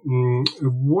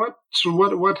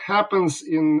 What happens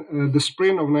in the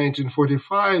spring of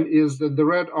 1945 is that the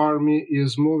Red Army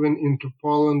is moving into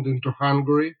Poland, into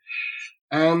Hungary,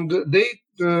 and they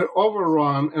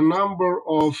overrun a number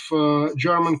of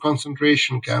German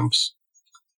concentration camps.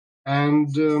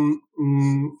 And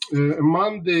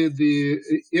among the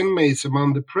inmates,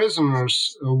 among the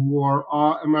prisoners, were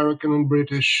American and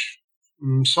British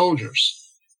soldiers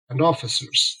and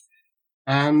officers.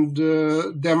 And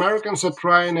the Americans are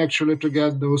trying actually to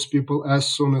get those people as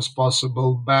soon as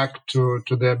possible back to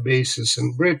their bases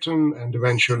in Britain and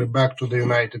eventually back to the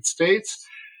United States.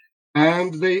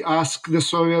 And they ask the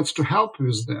Soviets to help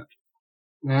with that.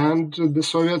 And the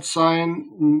Soviets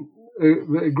sign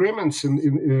agreements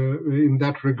in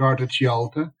that regard at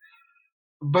Yalta.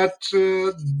 But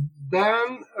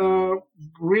then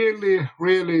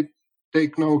really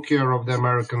take no care of the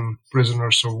American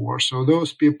prisoners of war. So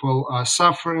those people are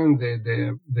suffering.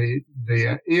 They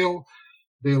are ill.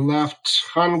 They left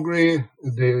hungry.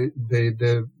 The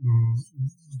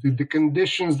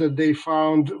conditions that they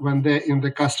found when they're in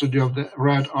the custody of the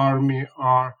Red Army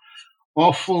are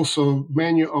awful. So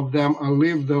many of them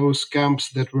leave those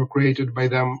camps that were created by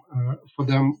them for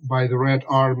them by the Red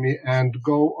Army and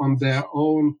go on their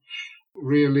own,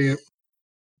 really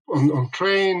on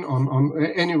train, on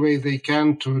any way they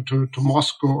can to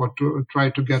Moscow or to try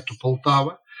to get to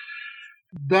Poltava.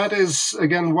 That is,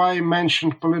 again, why I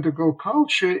mentioned political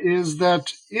culture, is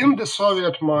that in the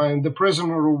Soviet mind, the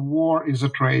prisoner of war is a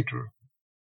traitor.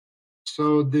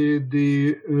 So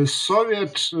the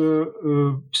Soviet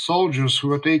soldiers who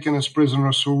were taken as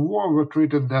prisoners of war were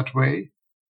treated that way.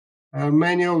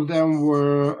 Many of them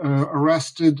were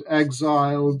arrested,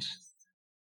 exiled.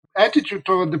 Attitude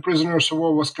toward the prisoners of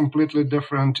war was completely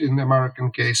different in the American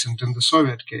case and in the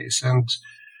Soviet case. And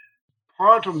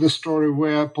part of the story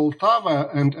where Poltava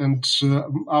and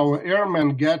our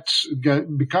airmen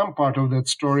become part of that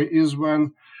story is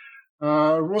when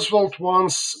Roosevelt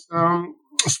wants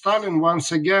Stalin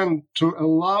once again to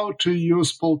allow to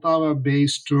use Poltava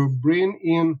base to bring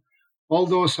in all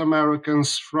those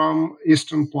Americans from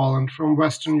Eastern Poland, from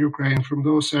Western Ukraine, from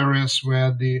those areas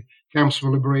where the camps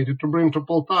were liberated, to bring to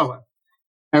Poltava.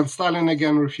 And Stalin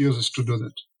again refuses to do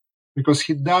that because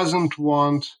he doesn't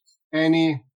want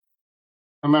any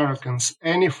Americans,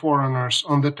 any foreigners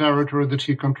on the territory that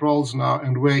he controls now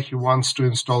and where he wants to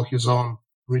install his own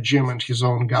regime and his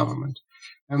own government.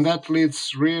 And that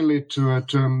leads really to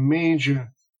a major,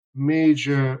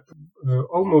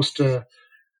 almost a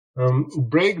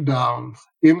breakdown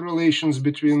in relations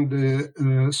between the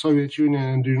Soviet Union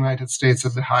and the United States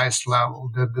at the highest level.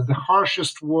 The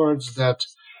harshest words that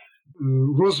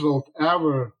Roosevelt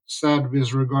ever said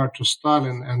with regard to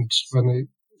Stalin, and when I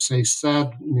say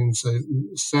said, means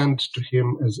sent to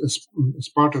him as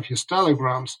part of his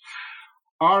telegrams,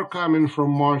 are coming from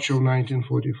March of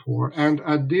 1944 and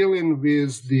are dealing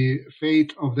with the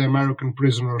fate of the American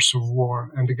prisoners of war.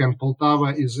 And again,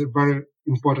 Poltava is a very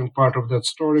important part of that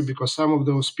story because some of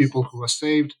those people who were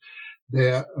saved,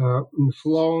 they're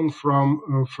flown from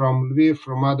Lviv,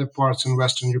 from other parts in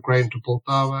Western Ukraine to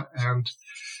Poltava, and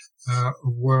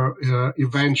were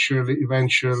eventually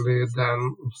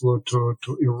then flew to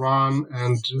Iran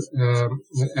and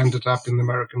ended up in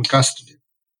American custody.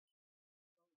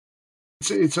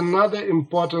 It's another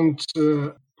important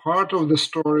part of the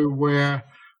story where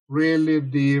really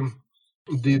the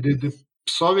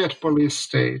Soviet police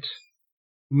state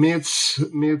meets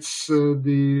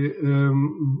the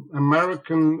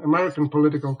American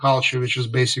political culture, which is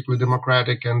basically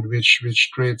democratic and which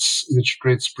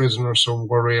treats prisoners of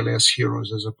war really as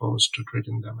heroes as opposed to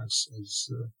treating them as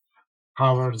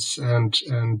cowards and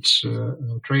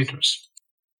traitors.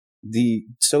 The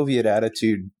Soviet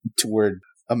attitude toward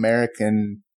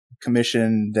American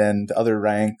commissioned and other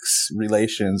ranks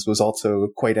relations was also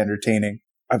quite entertaining.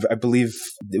 I believe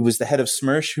it was the head of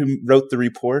Smersh who wrote the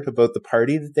report about the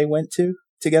party that they went to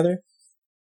together.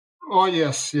 Oh,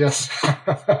 yes. It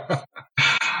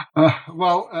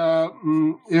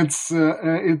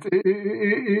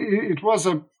was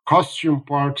a costume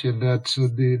party that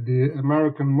the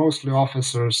American, mostly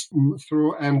officers,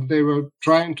 threw, and they were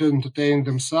trying to entertain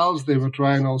themselves. They were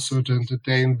trying also to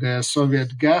entertain their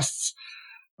Soviet guests.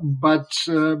 But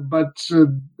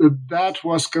that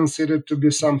was considered to be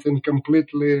something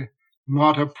completely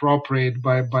not appropriate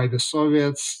by the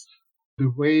Soviets.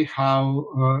 The way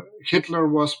how Hitler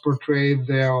was portrayed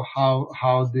there,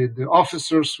 how the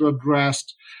officers were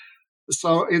dressed.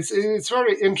 So it's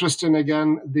very interesting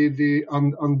again.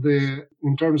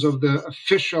 In terms of the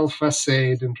official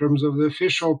facade, in terms of the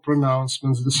official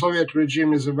pronouncements, the Soviet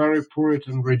regime is a very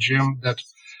Puritan regime that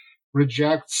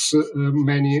rejects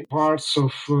many parts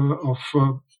of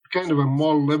kind of a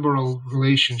more liberal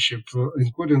relationship,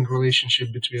 including relationship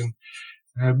between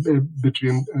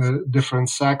different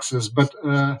sexes. But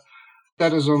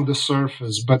that is on the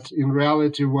surface. But in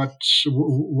reality,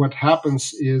 what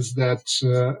happens is that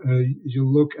you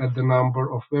look at the number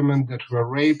of women that were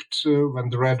raped when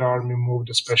the Red Army moved,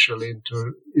 especially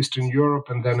into Eastern Europe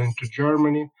and then into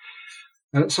Germany.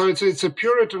 So it's a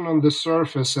Puritan on the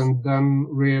surface, and then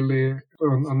really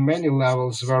on many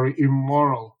levels very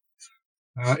immoral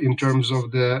in terms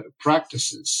of the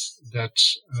practices that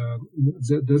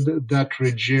that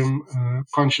regime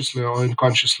consciously or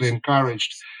unconsciously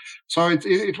encouraged. So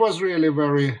it was really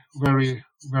very, very,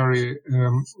 very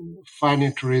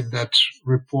funny to read that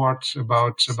report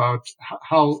about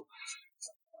how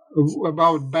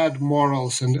about bad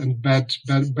morals and bad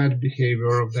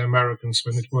behavior of the Americans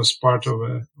when it was part of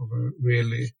a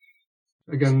really,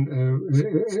 again,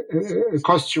 a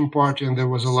costume party, and there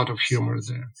was a lot of humor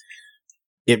there.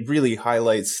 It really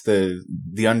highlights the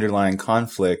underlying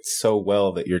conflict so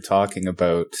well that you're talking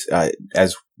about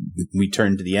as we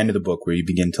turn to the end of the book, where you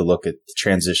begin to look at the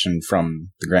transition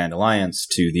from the Grand Alliance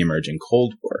to the emerging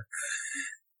Cold War.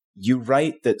 You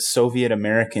write that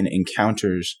Soviet-American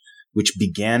encounters, which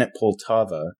began at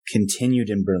Poltava, continued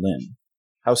in Berlin.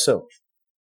 How so?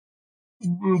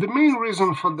 The main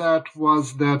reason for that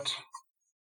was that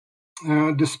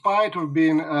despite of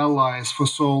being allies for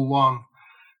so long,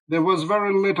 there was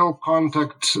very little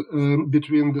contact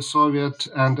between the Soviet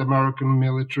and American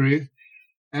military.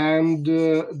 And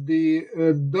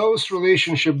those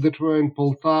relationships that were in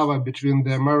Poltava between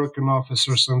the American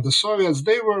officers and the Soviets,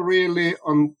 they were really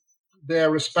on their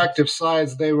respective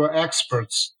sides. They were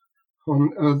experts.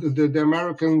 The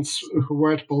Americans who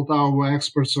were at Poltava were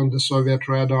experts on the Soviet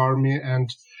Red Army, and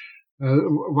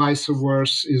vice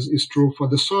versa is true for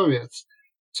the Soviets.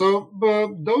 So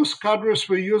those cadres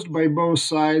were used by both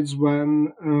sides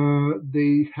when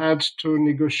they had to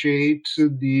negotiate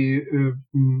the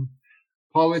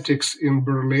politics in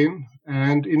Berlin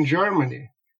and in Germany,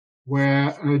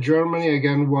 where Germany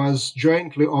again was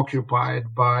jointly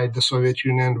occupied by the Soviet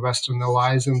Union and Western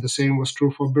allies, and the same was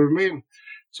true for Berlin.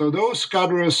 So those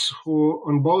cadres who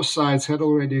on both sides had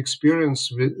already experience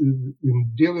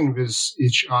in dealing with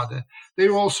each other, they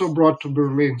were also brought to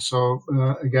Berlin. So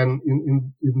again,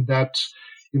 in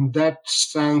that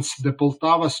sense, the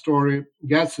Poltava story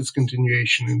gets its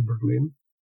continuation in Berlin.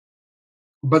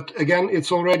 But again,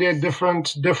 it's already a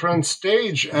different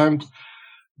stage, and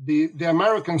the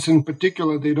Americans in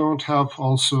particular, they don't have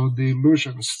also the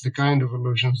illusions, the kind of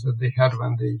illusions that they had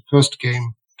when they first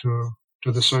came to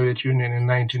the Soviet Union in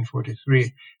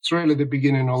 1943. It's really the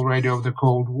beginning already of the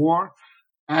Cold War,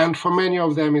 and for many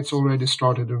of them, it's already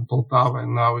started in Poltava,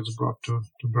 and now it's brought to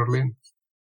Berlin.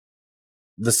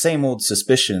 The same old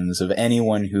suspicions of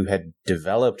anyone who had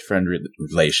developed friendly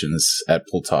relations at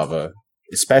Poltava,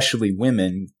 especially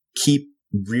women, keep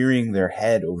rearing their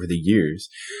head over the years.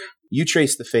 You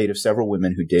trace the fate of several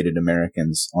women who dated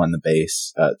Americans on the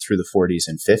base through the 40s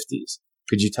and 50s.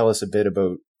 Could you tell us a bit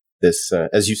about this,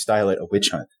 as you style it, a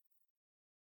witch hunt?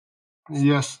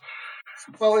 Yes.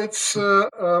 Well, it's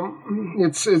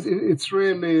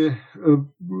really a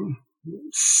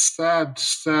sad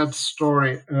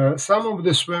story. Some of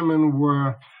these women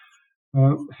were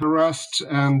harassed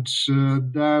and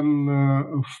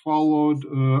then followed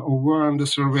or were under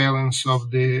surveillance of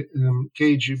the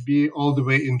KGB all the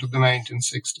way into the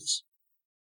 1960s.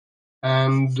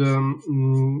 And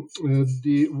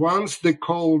once the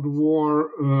Cold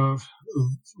War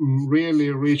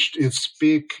really reached its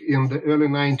peak in the early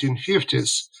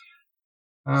 1950s,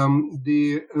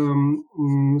 the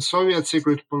Soviet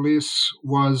secret police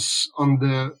was on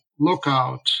the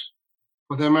lookout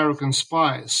for the American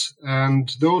spies,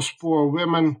 and those poor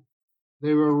women,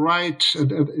 they were right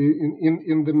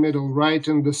in the middle, right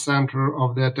in the center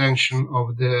of the attention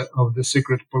of the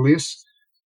secret police.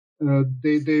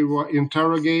 They were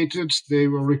interrogated, they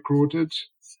were recruited,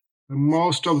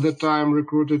 most of the time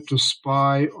recruited to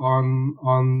spy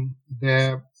on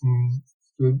their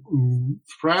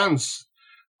friends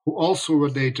who also were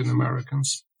dating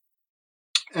Americans.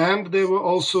 And there were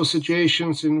also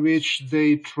situations in which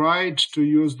they tried to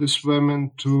use these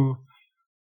women to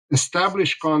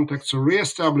establish contacts or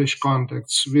reestablish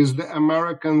contacts with the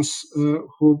Americans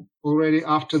who already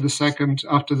after the Second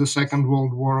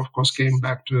World War, of course, came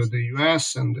back to the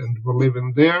U.S. and were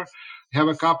living there. I have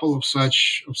a couple of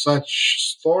such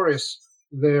stories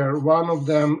there. One of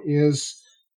them is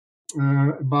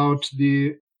about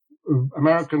the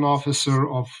American officer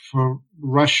of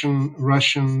Russian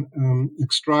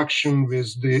extraction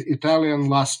with the Italian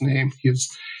last name.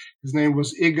 His name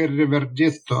was Igor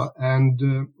Riverdito, and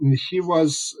he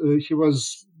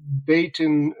was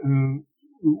dating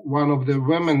one of the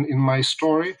women in my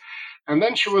story, and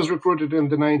then she was recruited in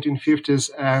the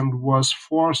 1950s and was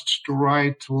forced to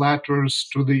write letters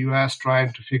to the U.S.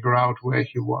 trying to figure out where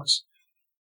he was.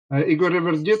 Igor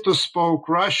Riverdito spoke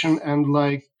Russian, and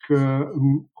like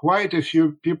quite a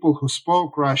few people who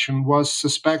spoke Russian, was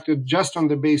suspected just on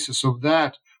the basis of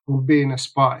that of being a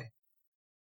spy.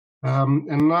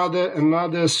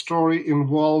 Another story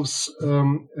involves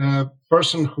a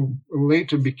person who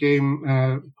later became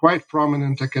a quite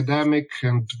prominent academic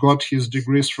and got his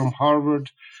degrees from Harvard.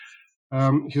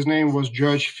 His name was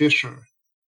Judge Fisher.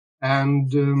 And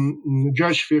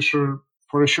Judge Fisher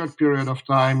for a short period of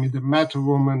time, either met a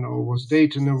woman or was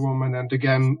dating a woman. And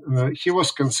again, he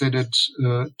was considered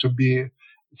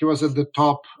he was at the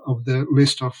top of the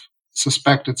list of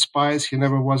suspected spies. He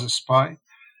never was a spy.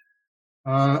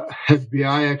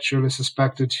 FBI actually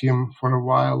suspected him for a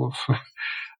while of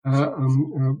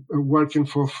working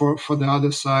for the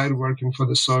other side, working for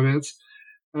the Soviets.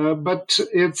 But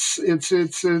it's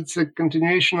a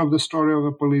continuation of the story of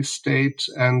a police state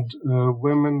and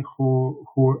women who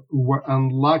were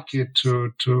unlucky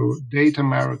to date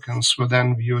Americans were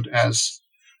then viewed as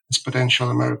potential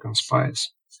American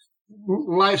spies.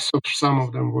 Lives of some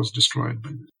of them was destroyed by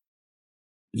this.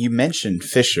 You mentioned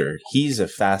Fisher. He's a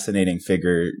fascinating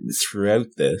figure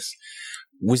throughout this.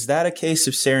 Was that a case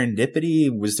of serendipity?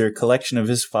 Was there a collection of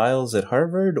his files at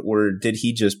Harvard, or did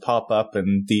he just pop up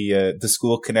and the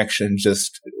school connection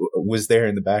just was there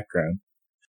in the background?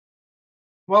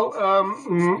 Well,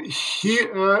 he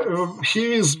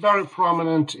is very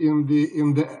prominent in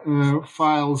the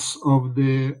files of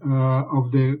the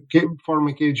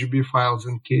former KGB files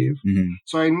in Kiev. Mm-hmm.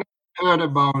 So I never heard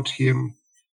about him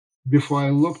before I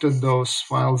looked at those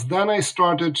files. Then I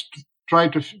started to try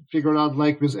to figure out,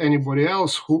 like with anybody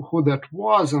else, who that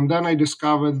was. And then I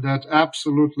discovered that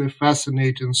absolutely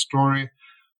fascinating story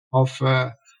of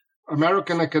an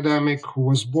American academic who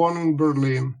was born in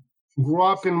Berlin, grew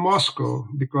up in Moscow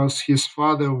because his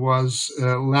father was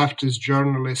a leftist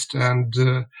journalist, and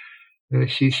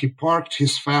he parked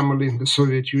his family in the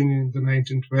Soviet Union in the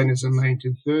 1920s and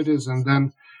 1930s. And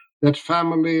then that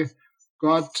family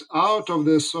got out of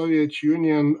the Soviet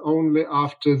Union only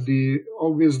after the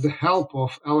help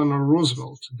of Eleanor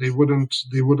Roosevelt. They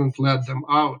wouldn't let them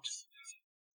out,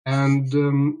 and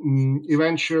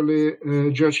eventually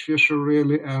George Fisher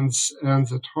really ends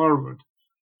at Harvard.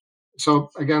 So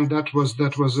again, that was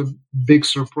a big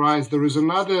surprise. There is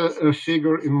another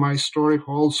figure in my story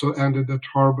who also ended at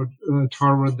Harvard.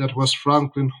 That was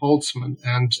Franklin Holtzman,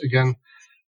 and again,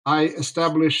 I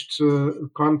established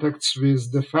contacts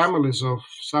with the families of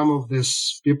some of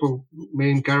these people,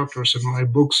 main characters in my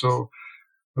book. So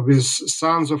with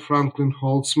sons of Franklin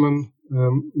Holtzman,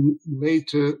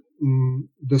 later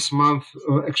this month,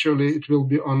 actually it will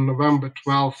be on November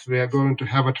 12th, we are going to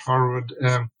have at Harvard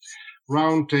a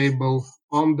roundtable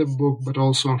on the book, but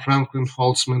also on Franklin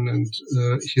Holtzman, and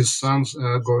his sons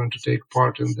are going to take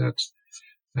part in that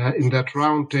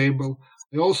roundtable.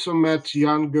 I also met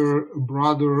younger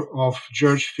brother of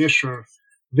George Fisher,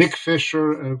 Vic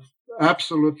Fisher,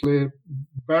 absolutely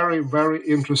very, very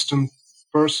interesting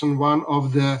person. One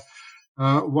of the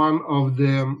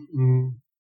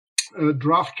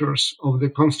drafters of the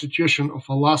Constitution of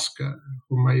Alaska,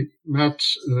 whom I met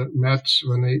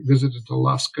when I visited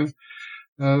Alaska.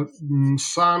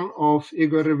 Son of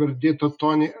Igor Riverdito,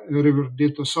 Tony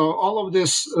Riverdito. So all of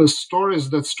these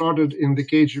stories that started in the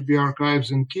KGB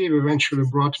archives in Kiev eventually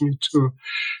brought me to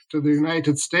the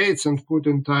United States and put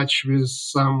in touch with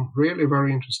some really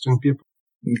very interesting people.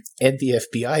 And the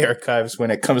FBI archives when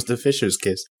it comes to Fisher's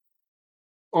case.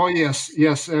 Oh, yes.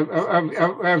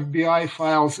 FBI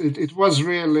files. It was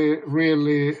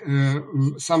really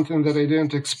something that I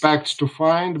didn't expect to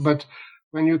find, but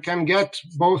when you can get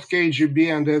both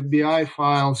KGB and FBI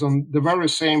files on the very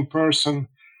same person,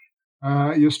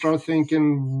 you start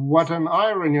thinking, what an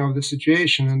irony of the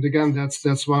situation. And again,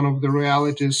 that's one of the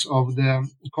realities of the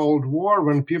Cold War,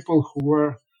 when people who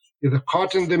were either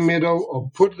caught in the middle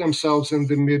or put themselves in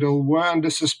the middle were under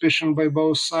suspicion by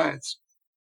both sides.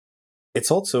 It's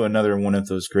also another one of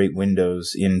those great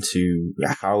windows into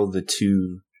how the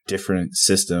two different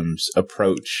systems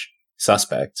approach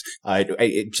suspects.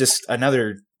 Just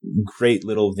another great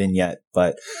little vignette.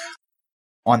 But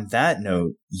on that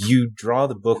note, you draw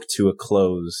the book to a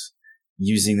close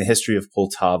using the history of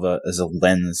Poltava as a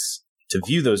lens to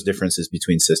view those differences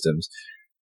between systems.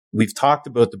 We've talked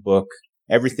about the book.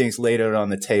 Everything's laid out on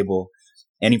the table.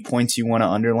 Any points you want to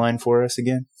underline for us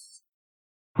again?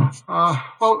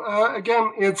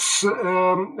 Again, it's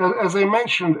as I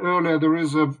mentioned earlier, there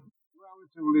is a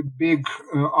relatively big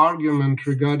argument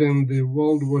regarding the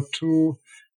World War II,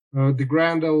 the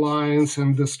Grand Alliance,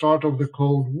 and the start of the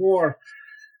Cold War.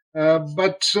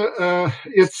 But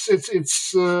it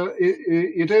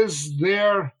is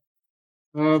there.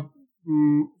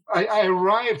 I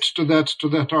arrived to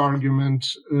that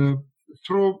argument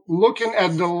through looking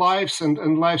at the lives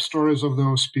and life stories of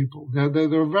those people. They're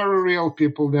very real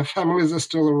people. Their families are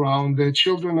still around. Their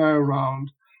children are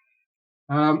around.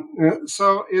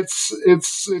 So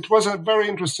it was a very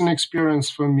interesting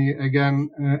experience for me. Again,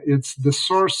 it's the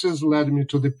sources led me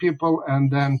to the people,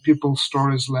 and then people's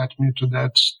stories led me to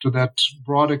that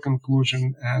broader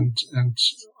conclusion and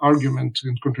argument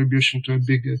and contribution to a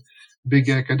big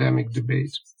academic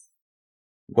debate.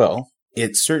 Well,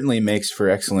 it certainly makes for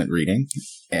excellent reading,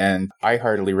 and I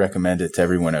heartily recommend it to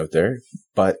everyone out there.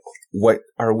 But what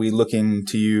are we looking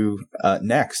to you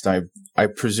next? I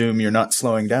presume you're not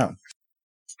slowing down.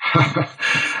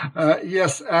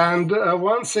 Yes, and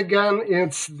once again,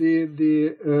 it's the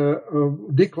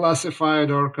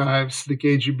declassified archives, the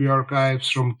KGB archives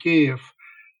from Kiev,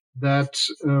 that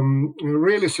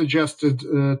really suggested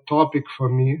a topic for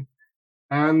me.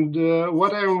 And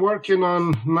what I'm working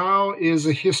on now is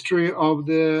a history of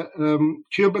the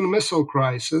Cuban Missile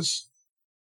Crisis,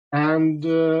 and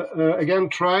again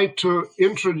try to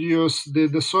introduce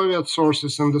the Soviet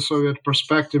sources and the Soviet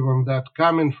perspective on that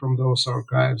coming from those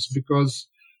archives, because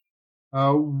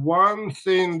one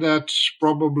thing that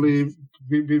probably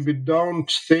we don't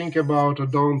think about or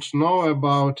don't know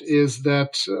about is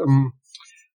that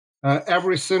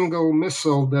every single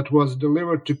missile that was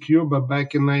delivered to Cuba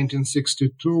back in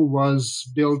 1962 was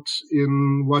built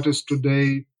in what is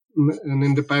today an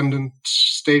independent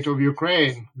state of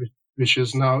Ukraine, which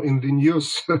is now in the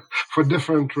news for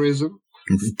different reasons.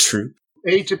 True.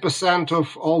 80%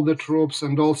 of all the troops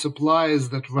and all supplies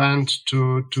that went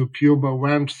to Cuba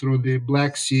went through the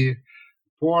Black Sea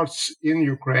ports in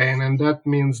Ukraine, and that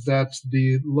means that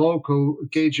the local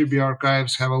KGB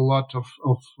archives have a lot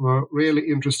of really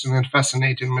interesting and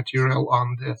fascinating material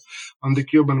on the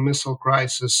Cuban Missile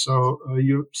Crisis. So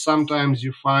sometimes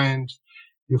you find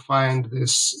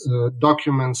these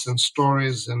documents and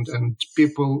stories and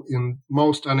people in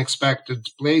most unexpected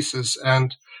places,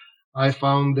 and I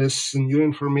found this new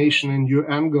information and new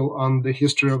angle on the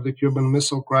history of the Cuban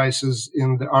Missile Crisis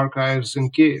in the archives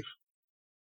in Kiev.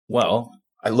 Well,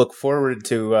 I look forward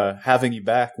to having you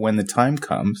back when the time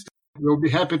comes. We'll be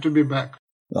happy to be back.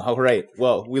 All right.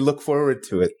 Well, we look forward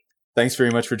to it. Thanks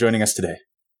very much for joining us today.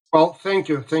 Well, thank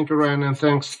you. Thank you, Ryan, and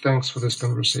thanks for this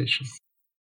conversation.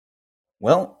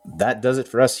 Well, that does it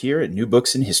for us here at New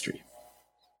Books in History.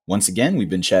 Once again, we've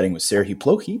been chatting with Serhii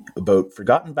Plokhy about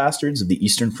Forgotten Bastards of the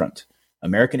Eastern Front,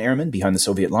 American airmen behind the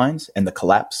Soviet lines, and the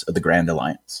collapse of the Grand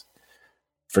Alliance.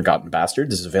 Forgotten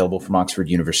Bastards is available from Oxford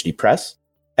University Press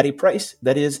at a price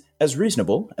that is as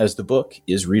reasonable as the book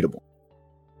is readable.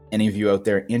 Any of you out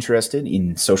there interested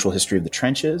in social history of the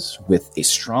trenches, with a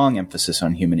strong emphasis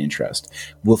on human interest,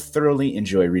 will thoroughly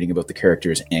enjoy reading about the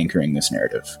characters anchoring this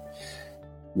narrative.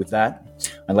 With that,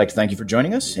 I'd like to thank you for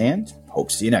joining us, and hope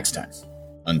to see you next time.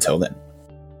 Until then.